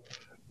how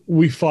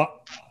we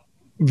fought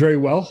very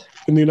well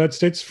in the United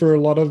States for a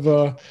lot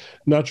of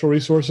natural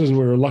resources, and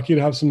we were lucky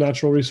to have some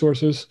natural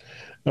resources.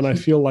 And I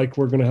feel like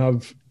we're going to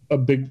have a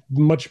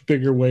much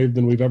bigger wave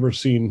than we've ever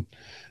seen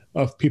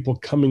of people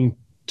coming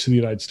to the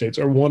United States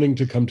or wanting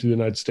to come to the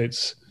United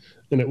States,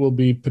 and it will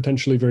be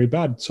potentially very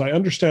bad. So I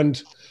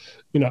understand,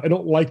 I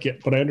don't like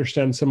it, but I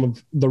understand some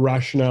of the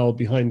rationale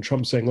behind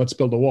Trump saying, let's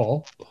build a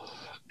wall.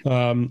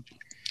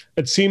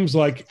 It seems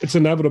like it's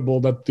inevitable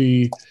that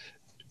the,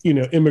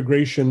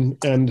 immigration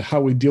and how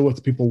we deal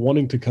with people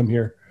wanting to come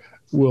here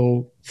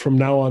will from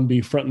now on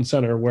be front and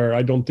center, where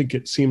I don't think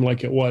it seemed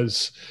like it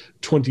was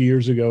 20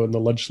 years ago in the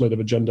legislative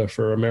agenda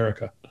for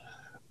America.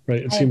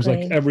 Right. It seems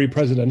like every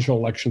presidential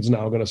election is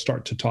now going to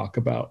start to talk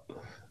about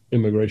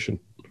immigration.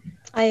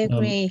 I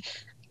agree.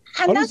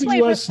 How does the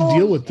U.S.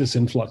 deal with this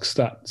influx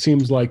that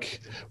seems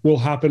like will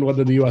happen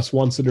whether the U.S.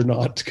 wants it or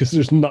not, because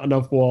there's not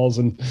enough walls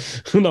and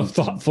enough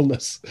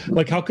thoughtfulness?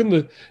 Like, how can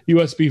the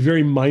U.S. be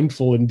very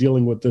mindful in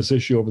dealing with this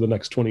issue over the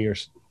next 20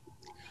 years?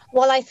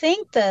 Well, I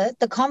think the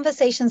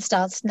conversation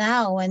starts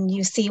now, and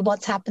you see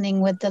what's happening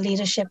with the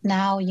leadership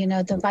now.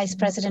 The vice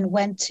president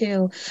went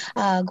to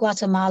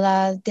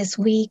Guatemala this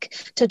week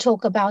to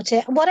talk about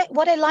it.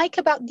 What I like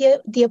about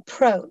the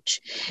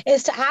approach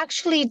is to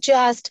actually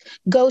just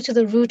go to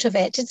the root of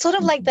it. It's sort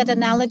of like that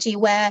analogy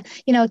where,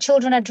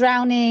 children are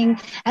drowning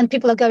and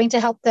people are going to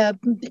help the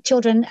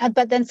children,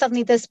 but then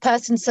suddenly this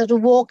person sort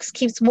of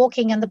keeps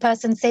walking, and the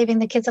person saving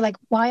the kids are like,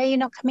 why are you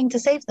not coming to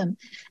save them?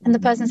 And the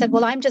person said,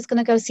 well, I'm just going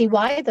to go see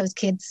why those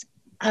kids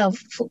are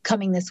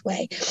coming this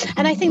way.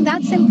 And I think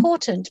that's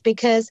important,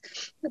 because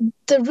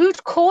the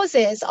root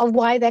causes of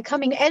why they're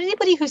coming,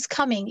 anybody who's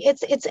coming,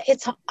 it's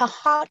a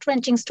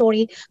heart-wrenching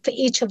story for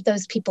each of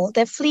those people.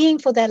 They're fleeing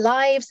for their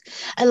lives.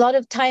 A lot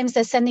of times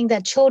they're sending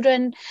their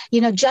children,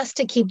 just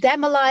to keep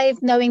them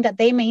alive, knowing that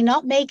they may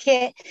not make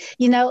it.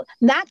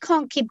 That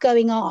can't keep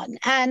going on.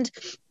 And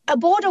a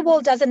border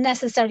wall doesn't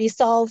necessarily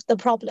solve the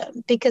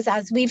problem, because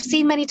as we've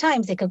seen many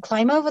times, they could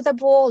climb over the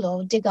wall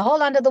or dig a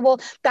hole under the wall.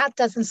 That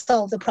doesn't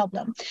solve the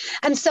problem.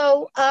 And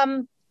so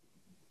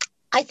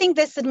I think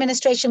this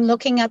administration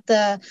looking at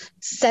the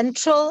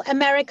Central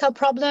America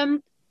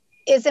problem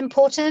is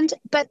important,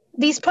 but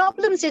these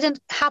problems didn't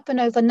happen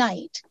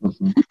overnight.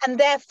 And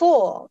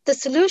therefore, the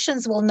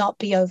solutions will not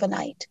be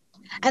overnight.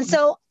 And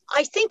so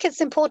I think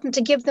it's important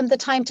to give them the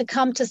time to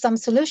come to some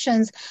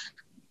solutions.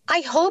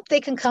 I hope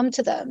they can come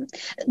to them.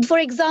 For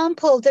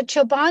example, the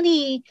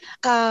Chobani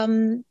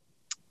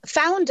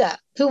founder,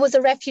 who was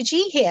a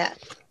refugee here,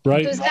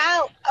 right, who's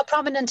now a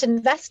prominent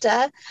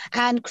investor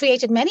and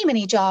created many,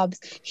 many jobs.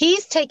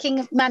 He's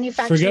taking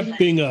manufacturing.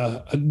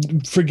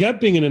 Forget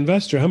being an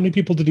investor. How many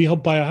people did he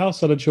help buy a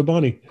house out of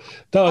Chobani?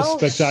 That was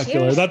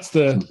spectacular.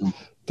 Seriously?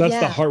 That's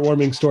the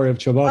heartwarming story of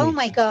Chobani. Oh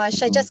my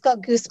gosh, I just got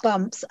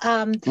goosebumps.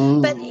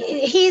 But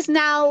he's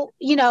now,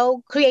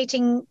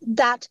 creating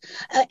that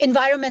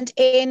environment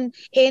in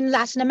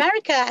Latin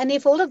America. And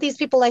if all of these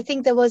people, I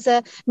think there was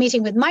a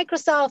meeting with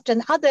Microsoft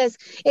and others,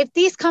 if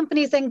these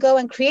companies then go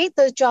and create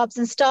those jobs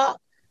and start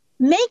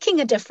making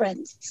a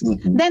difference,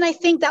 then I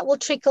think that will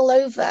trickle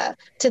over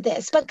to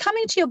this. But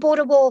coming to your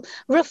border wall,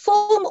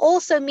 reform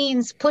also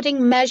means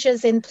putting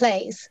measures in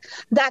place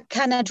that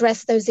can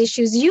address those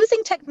issues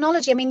using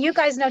technology. I mean, you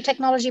guys know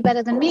technology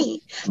better than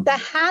me. There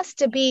has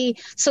to be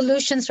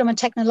solutions from a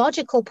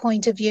technological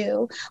point of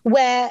view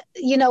where,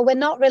 we're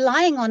not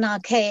relying on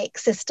archaic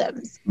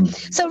systems.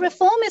 So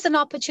reform is an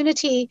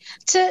opportunity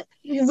to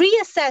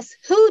reassess,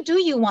 who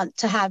do you want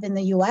to have in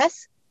the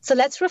US? So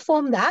let's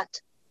reform that.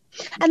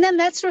 And then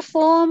let's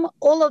reform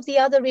all of the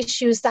other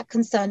issues that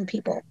concern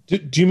people.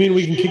 Do you mean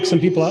we can kick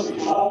some people out?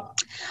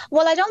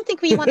 Well, I don't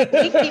think we want to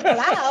kick people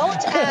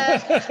out.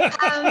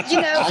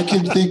 I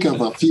can think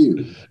of a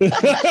few.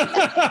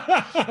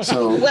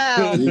 So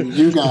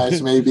you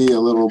guys may be a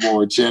little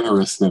more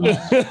generous than I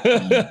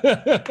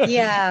am.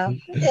 Yeah,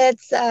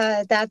 it's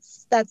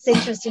that's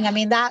interesting. I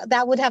mean,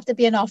 that would have to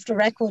be an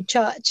off-the-record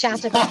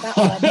chat about that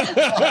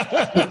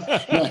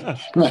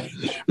one. Right.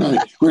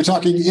 We're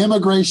talking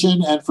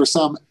immigration and for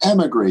some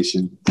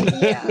emigration.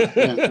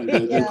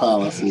 Yeah.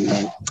 Policy.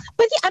 Right?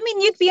 But I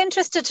mean, you'd be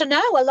interested to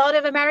know a lot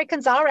of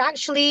Americans are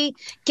actually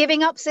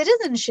giving up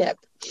citizenship.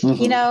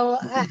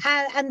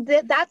 And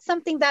that's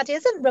something that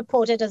isn't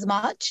reported as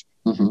much.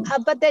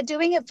 But they're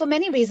doing it for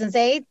many reasons.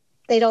 They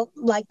they don't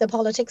like the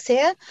politics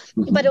here.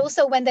 But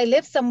also when they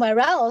live somewhere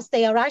else,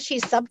 they are actually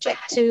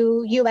subject to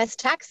US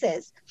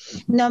taxes,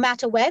 no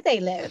matter where they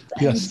live.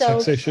 Yes, and so,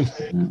 taxation.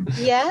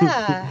 Yeah.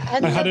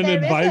 And I had an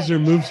advisor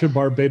move to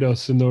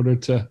Barbados in order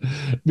to,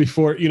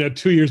 before,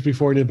 2 years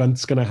before an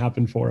event's going to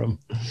happen for him.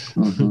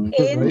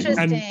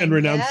 Interesting. And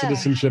renounce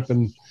citizenship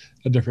in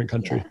a different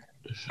country. Yeah.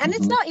 And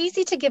it's not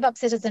easy to give up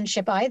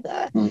citizenship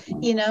either.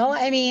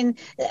 I mean,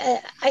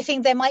 I think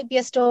there might be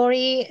a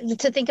story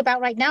to think about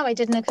right now. It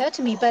didn't occur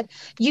to me, but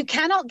you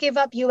cannot give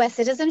up U.S.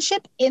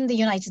 citizenship in the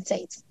United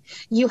States.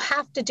 You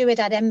have to do it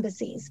at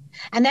embassies.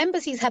 And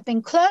embassies have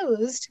been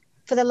closed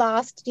for the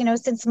last,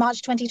 since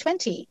March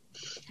 2020.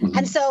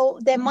 And so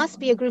there must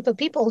be a group of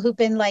people who've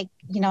been like,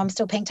 I'm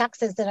still paying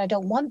taxes that I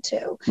don't want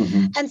to.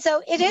 And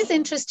so it is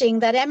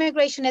interesting that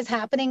immigration is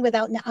happening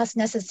without us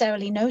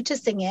necessarily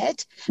noticing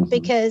it,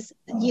 because,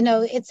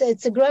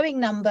 it's a growing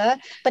number,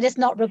 but it's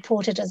not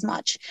reported as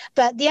much.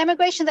 But the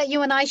immigration that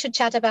you and I should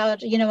chat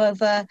about,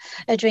 over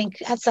a drink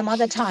at some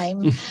other time,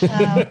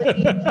 would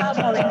be far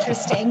more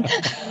interesting.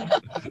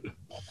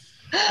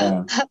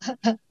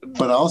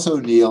 But also,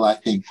 Neil, I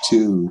think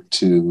too,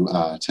 to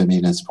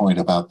Tahmina's point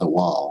about the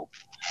wall,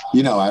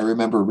 I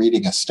remember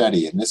reading a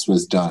study, and this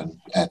was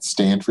done at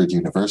Stanford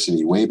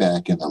University way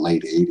back in the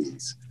late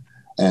 80s,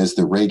 as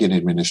the Reagan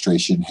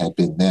administration had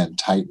been then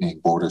tightening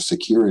border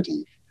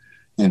security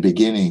and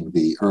beginning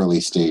the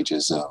early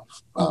stages of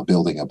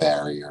building a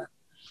barrier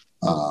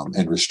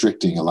and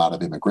restricting a lot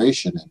of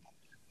immigration. And,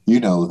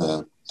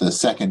 the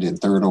second and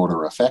third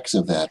order effects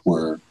of that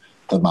were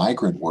the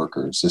migrant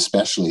workers,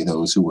 especially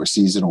those who were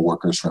seasonal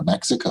workers from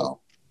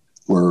Mexico,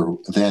 were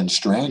then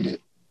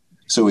stranded.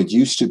 So it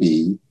used to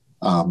be,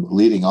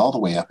 leading all the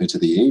way up into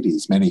the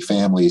 80s, many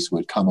families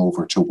would come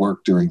over to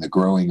work during the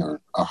growing or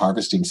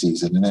harvesting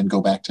season and then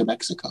go back to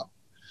Mexico.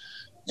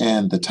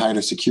 And the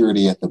tighter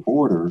security at the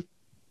border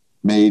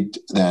made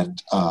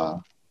that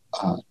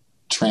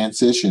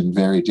transition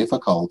very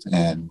difficult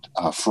and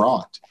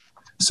fraught.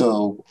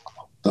 So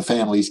the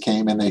families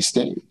came and they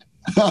stayed.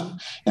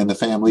 And the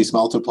families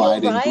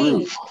multiplied and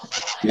grew.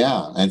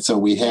 Yeah. And so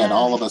we had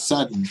all of a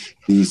sudden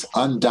these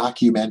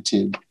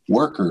undocumented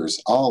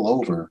workers all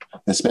over,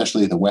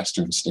 especially the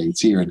western states,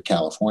 here in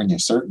California,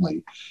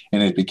 certainly.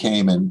 And it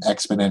became an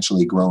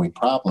exponentially growing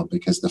problem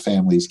because the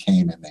families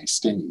came and they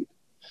stayed.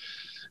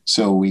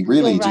 So we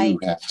really do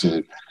have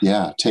to,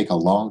 take a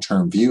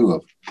long-term view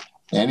of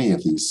any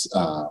of these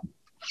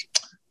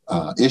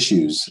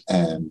issues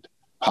and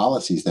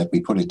policies that we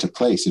put into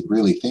place, and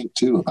really think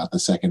too about the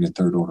second and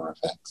third order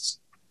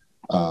effects.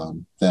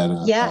 And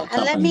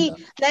let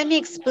me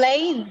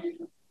explain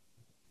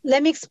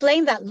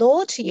that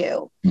law to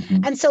you.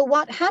 And so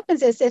what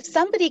happens is, if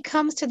somebody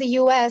comes to the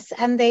US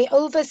and they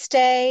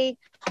overstay,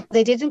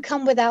 they didn't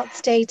come with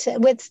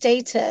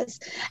status,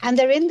 and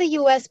they're in the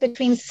US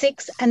between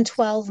 6 and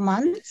 12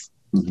 months,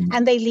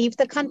 and they leave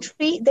the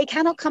country, they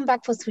cannot come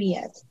back for 3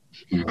 years.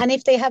 And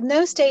if they have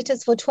no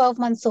status for 12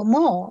 months or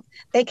more,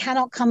 they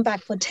cannot come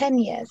back for 10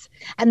 years.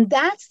 And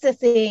that's the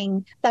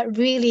thing that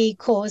really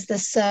caused the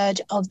surge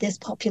of this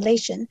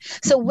population.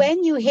 So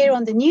when you hear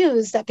on the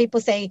news that people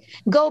say,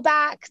 go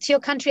back to your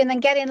country and then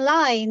get in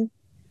line,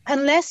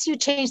 unless you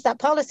change that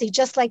policy,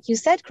 just like you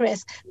said,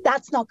 Chris,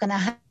 that's not going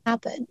to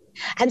happen.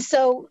 And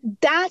so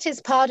that is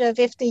part of,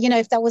 if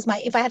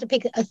I had to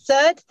pick a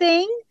third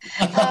thing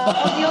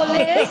on your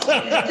list,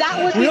 that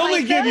would be we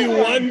only give you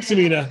one,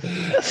 Tahmina.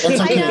 That's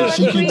okay.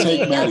 She can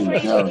take many.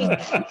 No.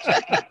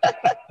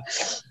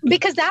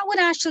 Because that would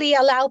actually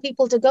allow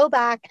people to go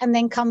back and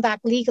then come back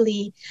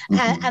legally,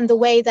 and the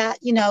way that,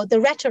 the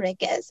rhetoric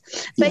is.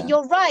 But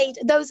you're right,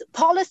 those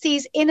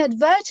policies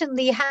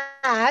inadvertently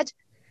had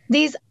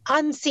these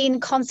unseen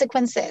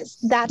consequences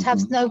that have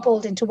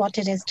snowballed into what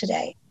it is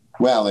today.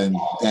 Well,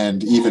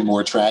 and even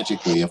more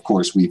tragically, of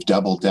course, we've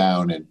doubled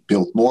down and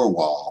built more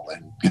wall.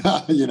 And,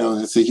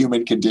 it's a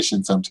human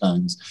condition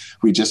sometimes.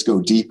 We just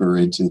go deeper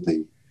into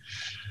the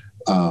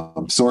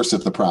source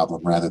of the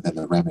problem rather than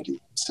the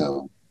remedy.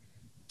 So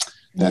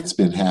that's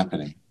been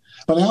happening.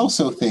 But I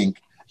also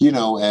think,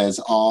 as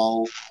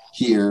all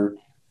here,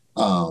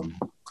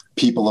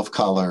 people of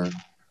color,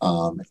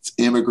 it's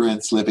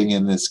immigrants living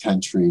in this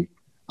country,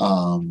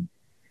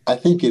 I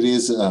think it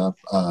is a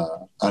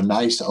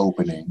nice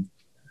opening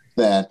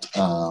that,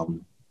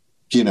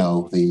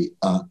 the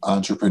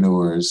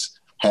entrepreneurs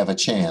have a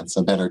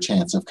better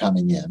chance of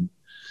coming in.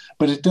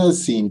 But it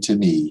does seem to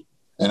me,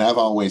 and I've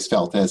always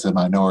felt as a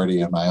minority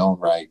in my own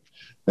right,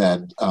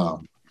 that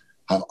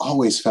I've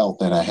always felt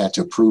that I had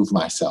to prove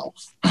myself,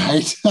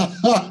 right?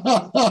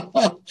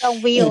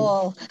 We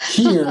all.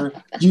 Here,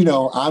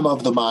 I'm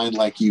of the mind,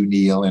 like you,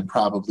 Neil, and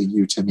probably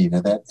you,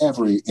 Tahmina, that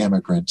every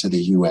immigrant to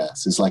the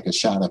U.S. is like a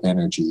shot of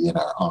energy in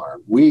our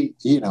arm. We,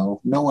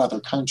 no other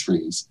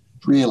countries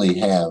really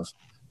have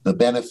the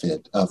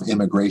benefit of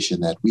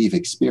immigration that we've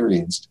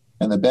experienced,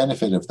 and the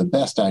benefit of the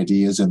best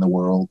ideas in the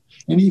world,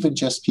 and even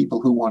just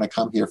people who want to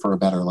come here for a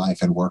better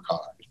life and work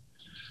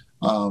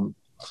hard.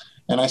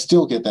 And I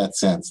still get that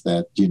sense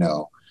that,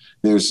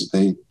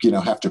 they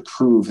have to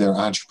prove their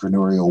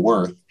entrepreneurial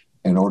worth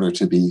in order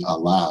to be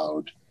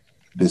allowed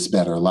this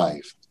better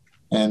life.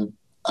 And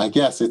I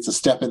guess it's a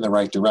step in the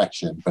right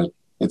direction, but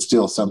it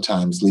still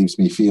sometimes leaves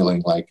me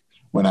feeling like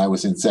when I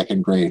was in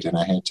second grade and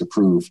I had to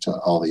prove to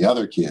all the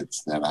other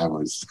kids that I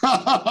was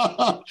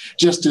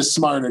just as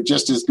smart or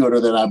just as good or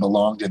that I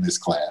belonged in this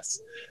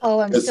class. Oh,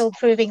 I'm still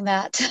proving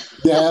that.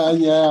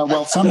 Yeah.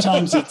 Well,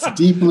 sometimes it's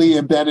deeply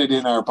embedded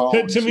in our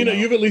bones. Tamina,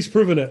 you've at least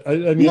proven it. I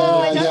mean,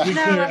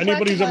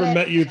 anybody who's ever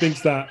met you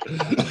thinks that,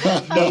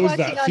 knows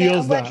that,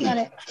 feels that.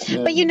 Yeah.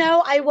 But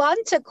I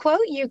want to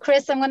quote you,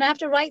 Chris. I'm going to have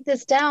to write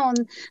this down,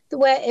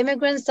 where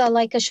immigrants are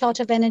like a shot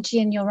of energy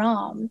in your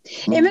arm.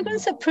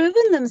 Immigrants have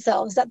proven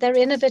themselves that they're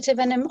innovative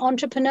and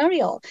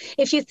entrepreneurial.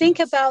 If you think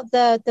about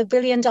the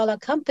billion-dollar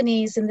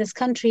companies in this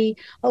country,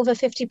 over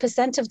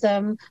 50% of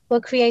them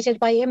were created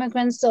by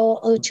immigrants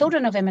or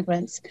children of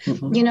immigrants.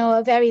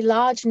 A very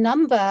large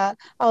number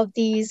of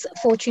these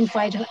Fortune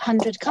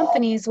 500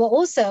 companies were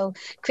also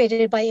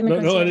created by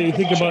immigrants. No, and you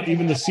think about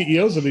even the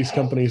CEOs of these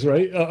companies,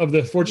 right? Of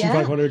the Fortune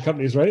 500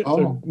 companies, right?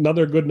 Oh.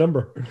 Another good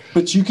number.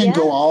 But you can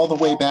go all the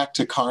way back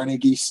to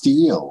Carnegie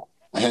Steel.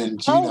 And,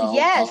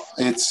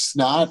 it's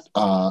not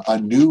a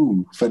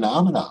new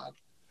phenomenon.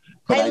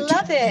 But I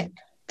love it.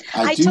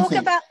 I talk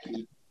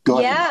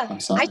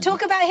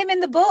about him in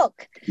the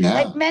book.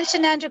 I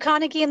mentioned Andrew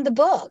Carnegie in the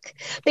book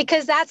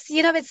because that's,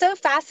 it's so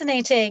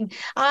fascinating.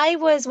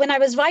 When I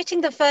was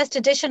writing the first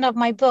edition of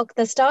my book,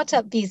 The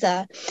Startup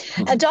Visa,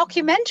 a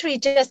documentary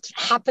just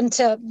happened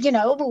to,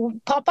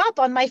 pop up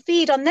on my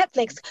feed on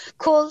Netflix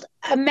called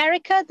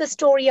America, The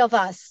Story of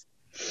Us.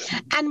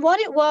 And what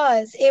it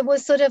was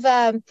sort of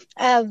a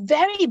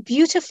very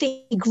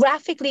beautifully,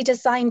 graphically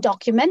designed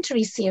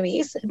documentary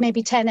series,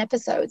 maybe 10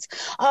 episodes,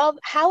 of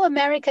how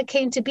America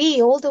came to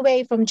be all the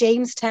way from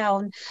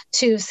Jamestown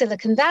to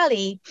Silicon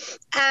Valley.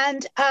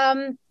 And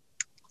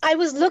I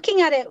was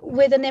looking at it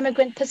with an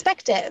immigrant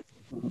perspective.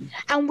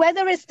 And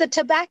whether it's the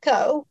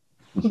tobacco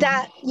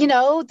that,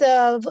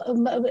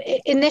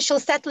 the initial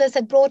settlers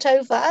had brought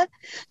over,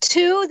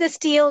 to the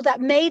steel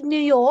that made New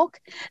York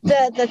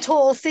the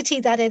tall city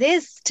that it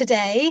is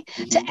today,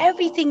 to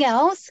everything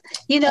else,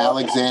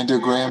 Alexander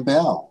Graham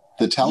Bell,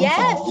 the telephone.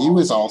 Yes. He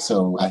was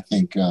also, I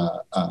think,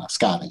 a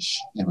Scottish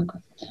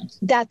immigrant.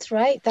 That's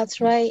right.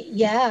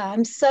 Yeah,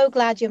 I'm so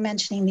glad you're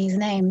mentioning these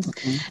names.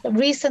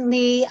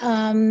 Recently,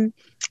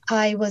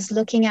 I was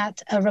looking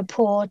at a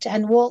report,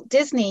 and Walt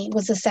Disney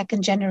was a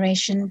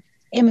second-generation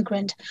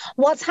immigrant.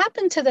 What's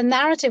happened to the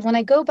narrative, when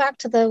I go back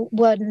to the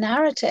word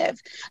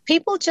narrative,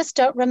 people just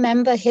don't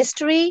remember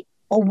history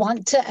or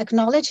want to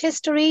acknowledge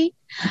history,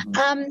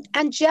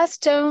 and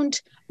just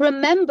don't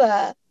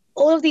remember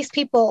all of these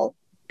people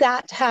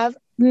that have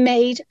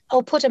made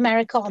or put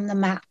America on the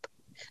map.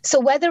 So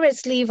whether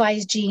it's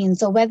Levi's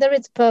jeans, or whether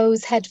it's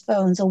Bose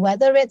headphones, or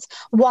whether it's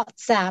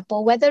WhatsApp,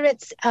 or whether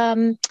it's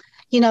the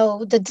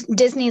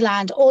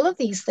Disneyland, all of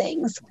these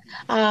things,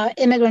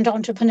 immigrant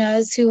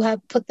entrepreneurs who have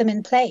put them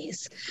in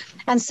place.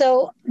 And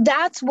so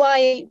that's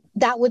why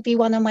that would be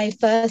one of my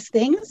first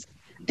things,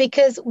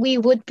 because we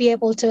would be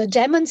able to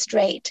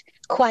demonstrate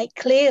quite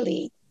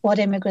clearly what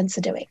immigrants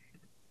are doing.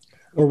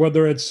 Or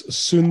whether it's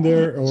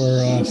Sundar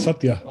or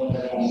Satya,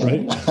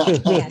 right?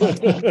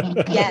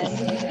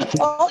 Yes.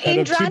 Oh,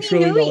 Indrani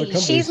Nui,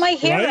 she's my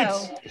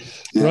hero.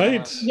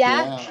 Right.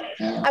 Yeah.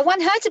 I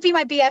want her to be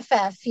my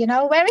BFF.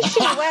 Where is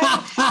she?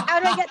 How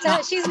do I get to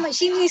her?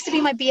 She needs to be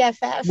my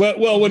BFF.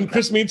 Well, when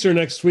Chris meets her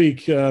next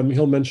week,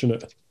 he'll mention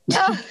it.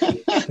 Oh,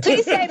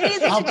 please.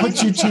 I'll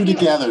put you two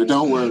together.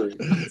 Don't worry.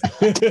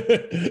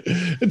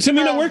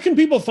 Tamina, where can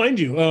people find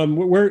you?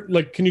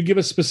 Can you give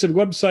a specific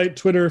website,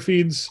 Twitter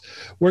feeds?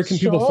 Where can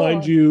people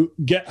find you,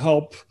 get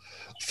help,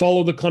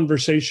 follow the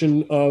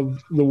conversation of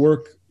the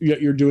work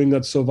that you're doing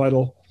that's so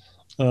vital?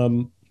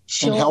 And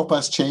help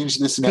us change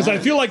this narrative.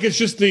 Because I feel like it's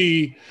just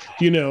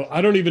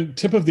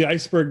tip of the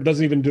iceberg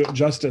doesn't even do it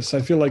justice. I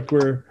feel like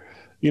we're,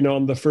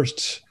 on the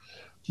first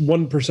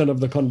 1% of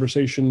the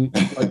conversation.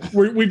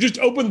 We've just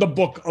opened the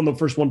book on the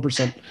first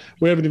 1%.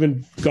 We haven't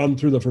even gone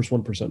through the first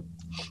 1%.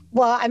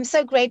 Well, I'm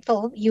so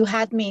grateful you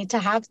had me to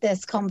have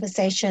this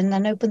conversation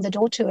and open the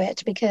door to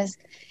it, because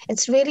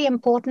it's really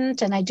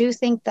important. And I do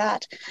think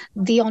that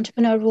the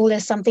entrepreneur rule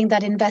is something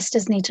that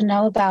investors need to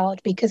know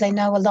about, because I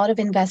know a lot of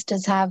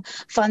investors have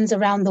funds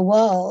around the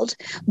world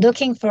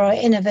looking for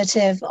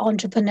innovative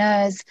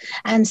entrepreneurs.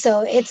 And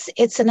so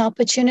it's an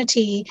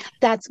opportunity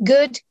that's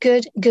good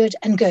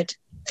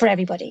for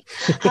everybody.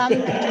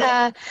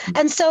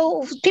 And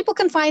so people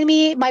can find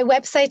me. My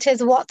website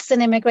is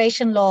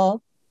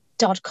whatsinimmigrationlaw.com.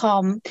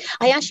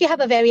 I actually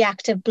have a very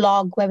active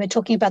blog where we're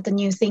talking about the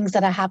new things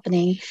that are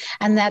happening,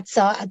 and that's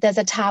there's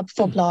a tab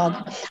for blog.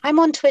 I'm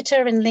on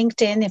Twitter and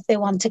LinkedIn if they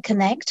want to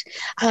connect.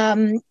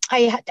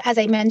 As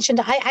I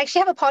mentioned, I actually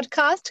have a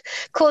podcast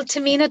called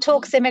Tahmina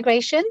Talks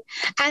Immigration.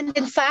 And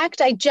in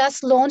fact, I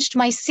just launched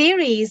my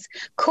series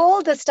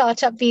called The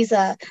Startup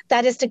Visa.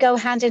 That is to go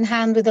hand in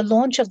hand with the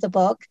launch of the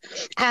book.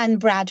 And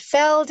Brad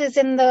Feld is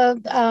in the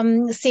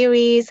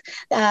series.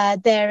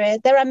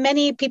 There are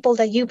many people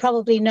that you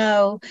probably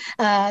know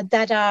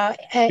that are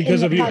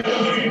because of you.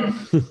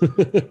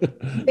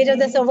 Bit of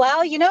this.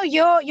 Well,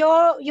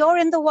 you're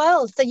in the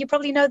world, so you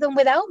probably know them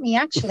without me,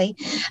 actually.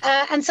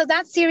 And so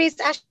that series,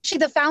 actually,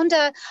 the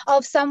founder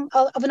of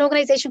an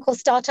organization called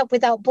Startup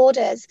Without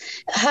Borders,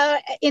 her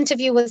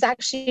interview was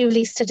actually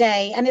released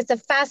today, and it's a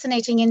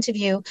fascinating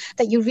interview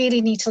that you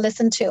really need to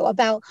listen to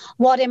about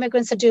what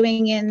immigrants are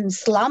doing in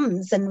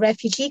slums and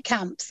refugee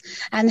camps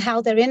and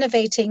how they're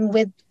innovating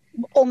with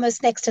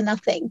almost next to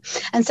nothing.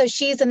 And so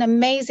she's an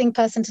amazing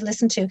person to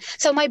listen to.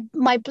 So my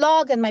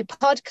blog and my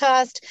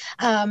podcast,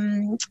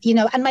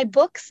 and my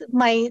books,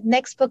 my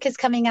next book is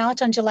coming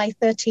out on July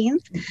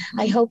 13th.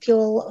 I hope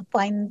you'll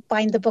find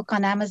the book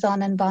on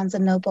Amazon and Barnes &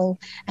 Noble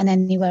and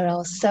anywhere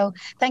else. So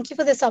thank you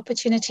for this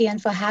opportunity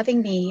and for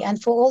having me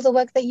and for all the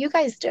work that you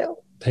guys do.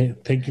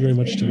 Thank you very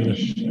much, Tahmina.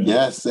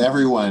 Yes,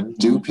 everyone,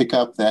 do pick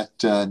up that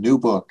new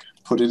book.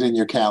 Put it in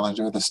your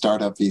calendar, The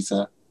Startup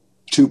Visa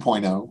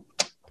 2.0.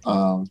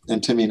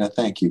 And Tahmina,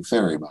 thank you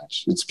very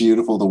much. It's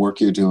beautiful, the work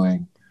you're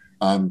doing.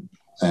 And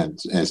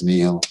as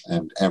Neil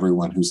and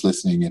everyone who's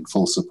listening, in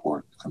full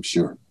support, I'm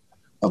sure,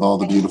 of all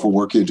the beautiful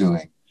work you're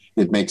doing.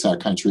 It makes our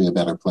country a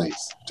better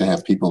place to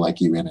have people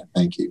like you in it.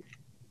 Thank you.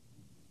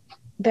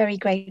 Very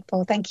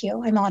grateful. Thank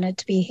you. I'm honored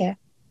to be here.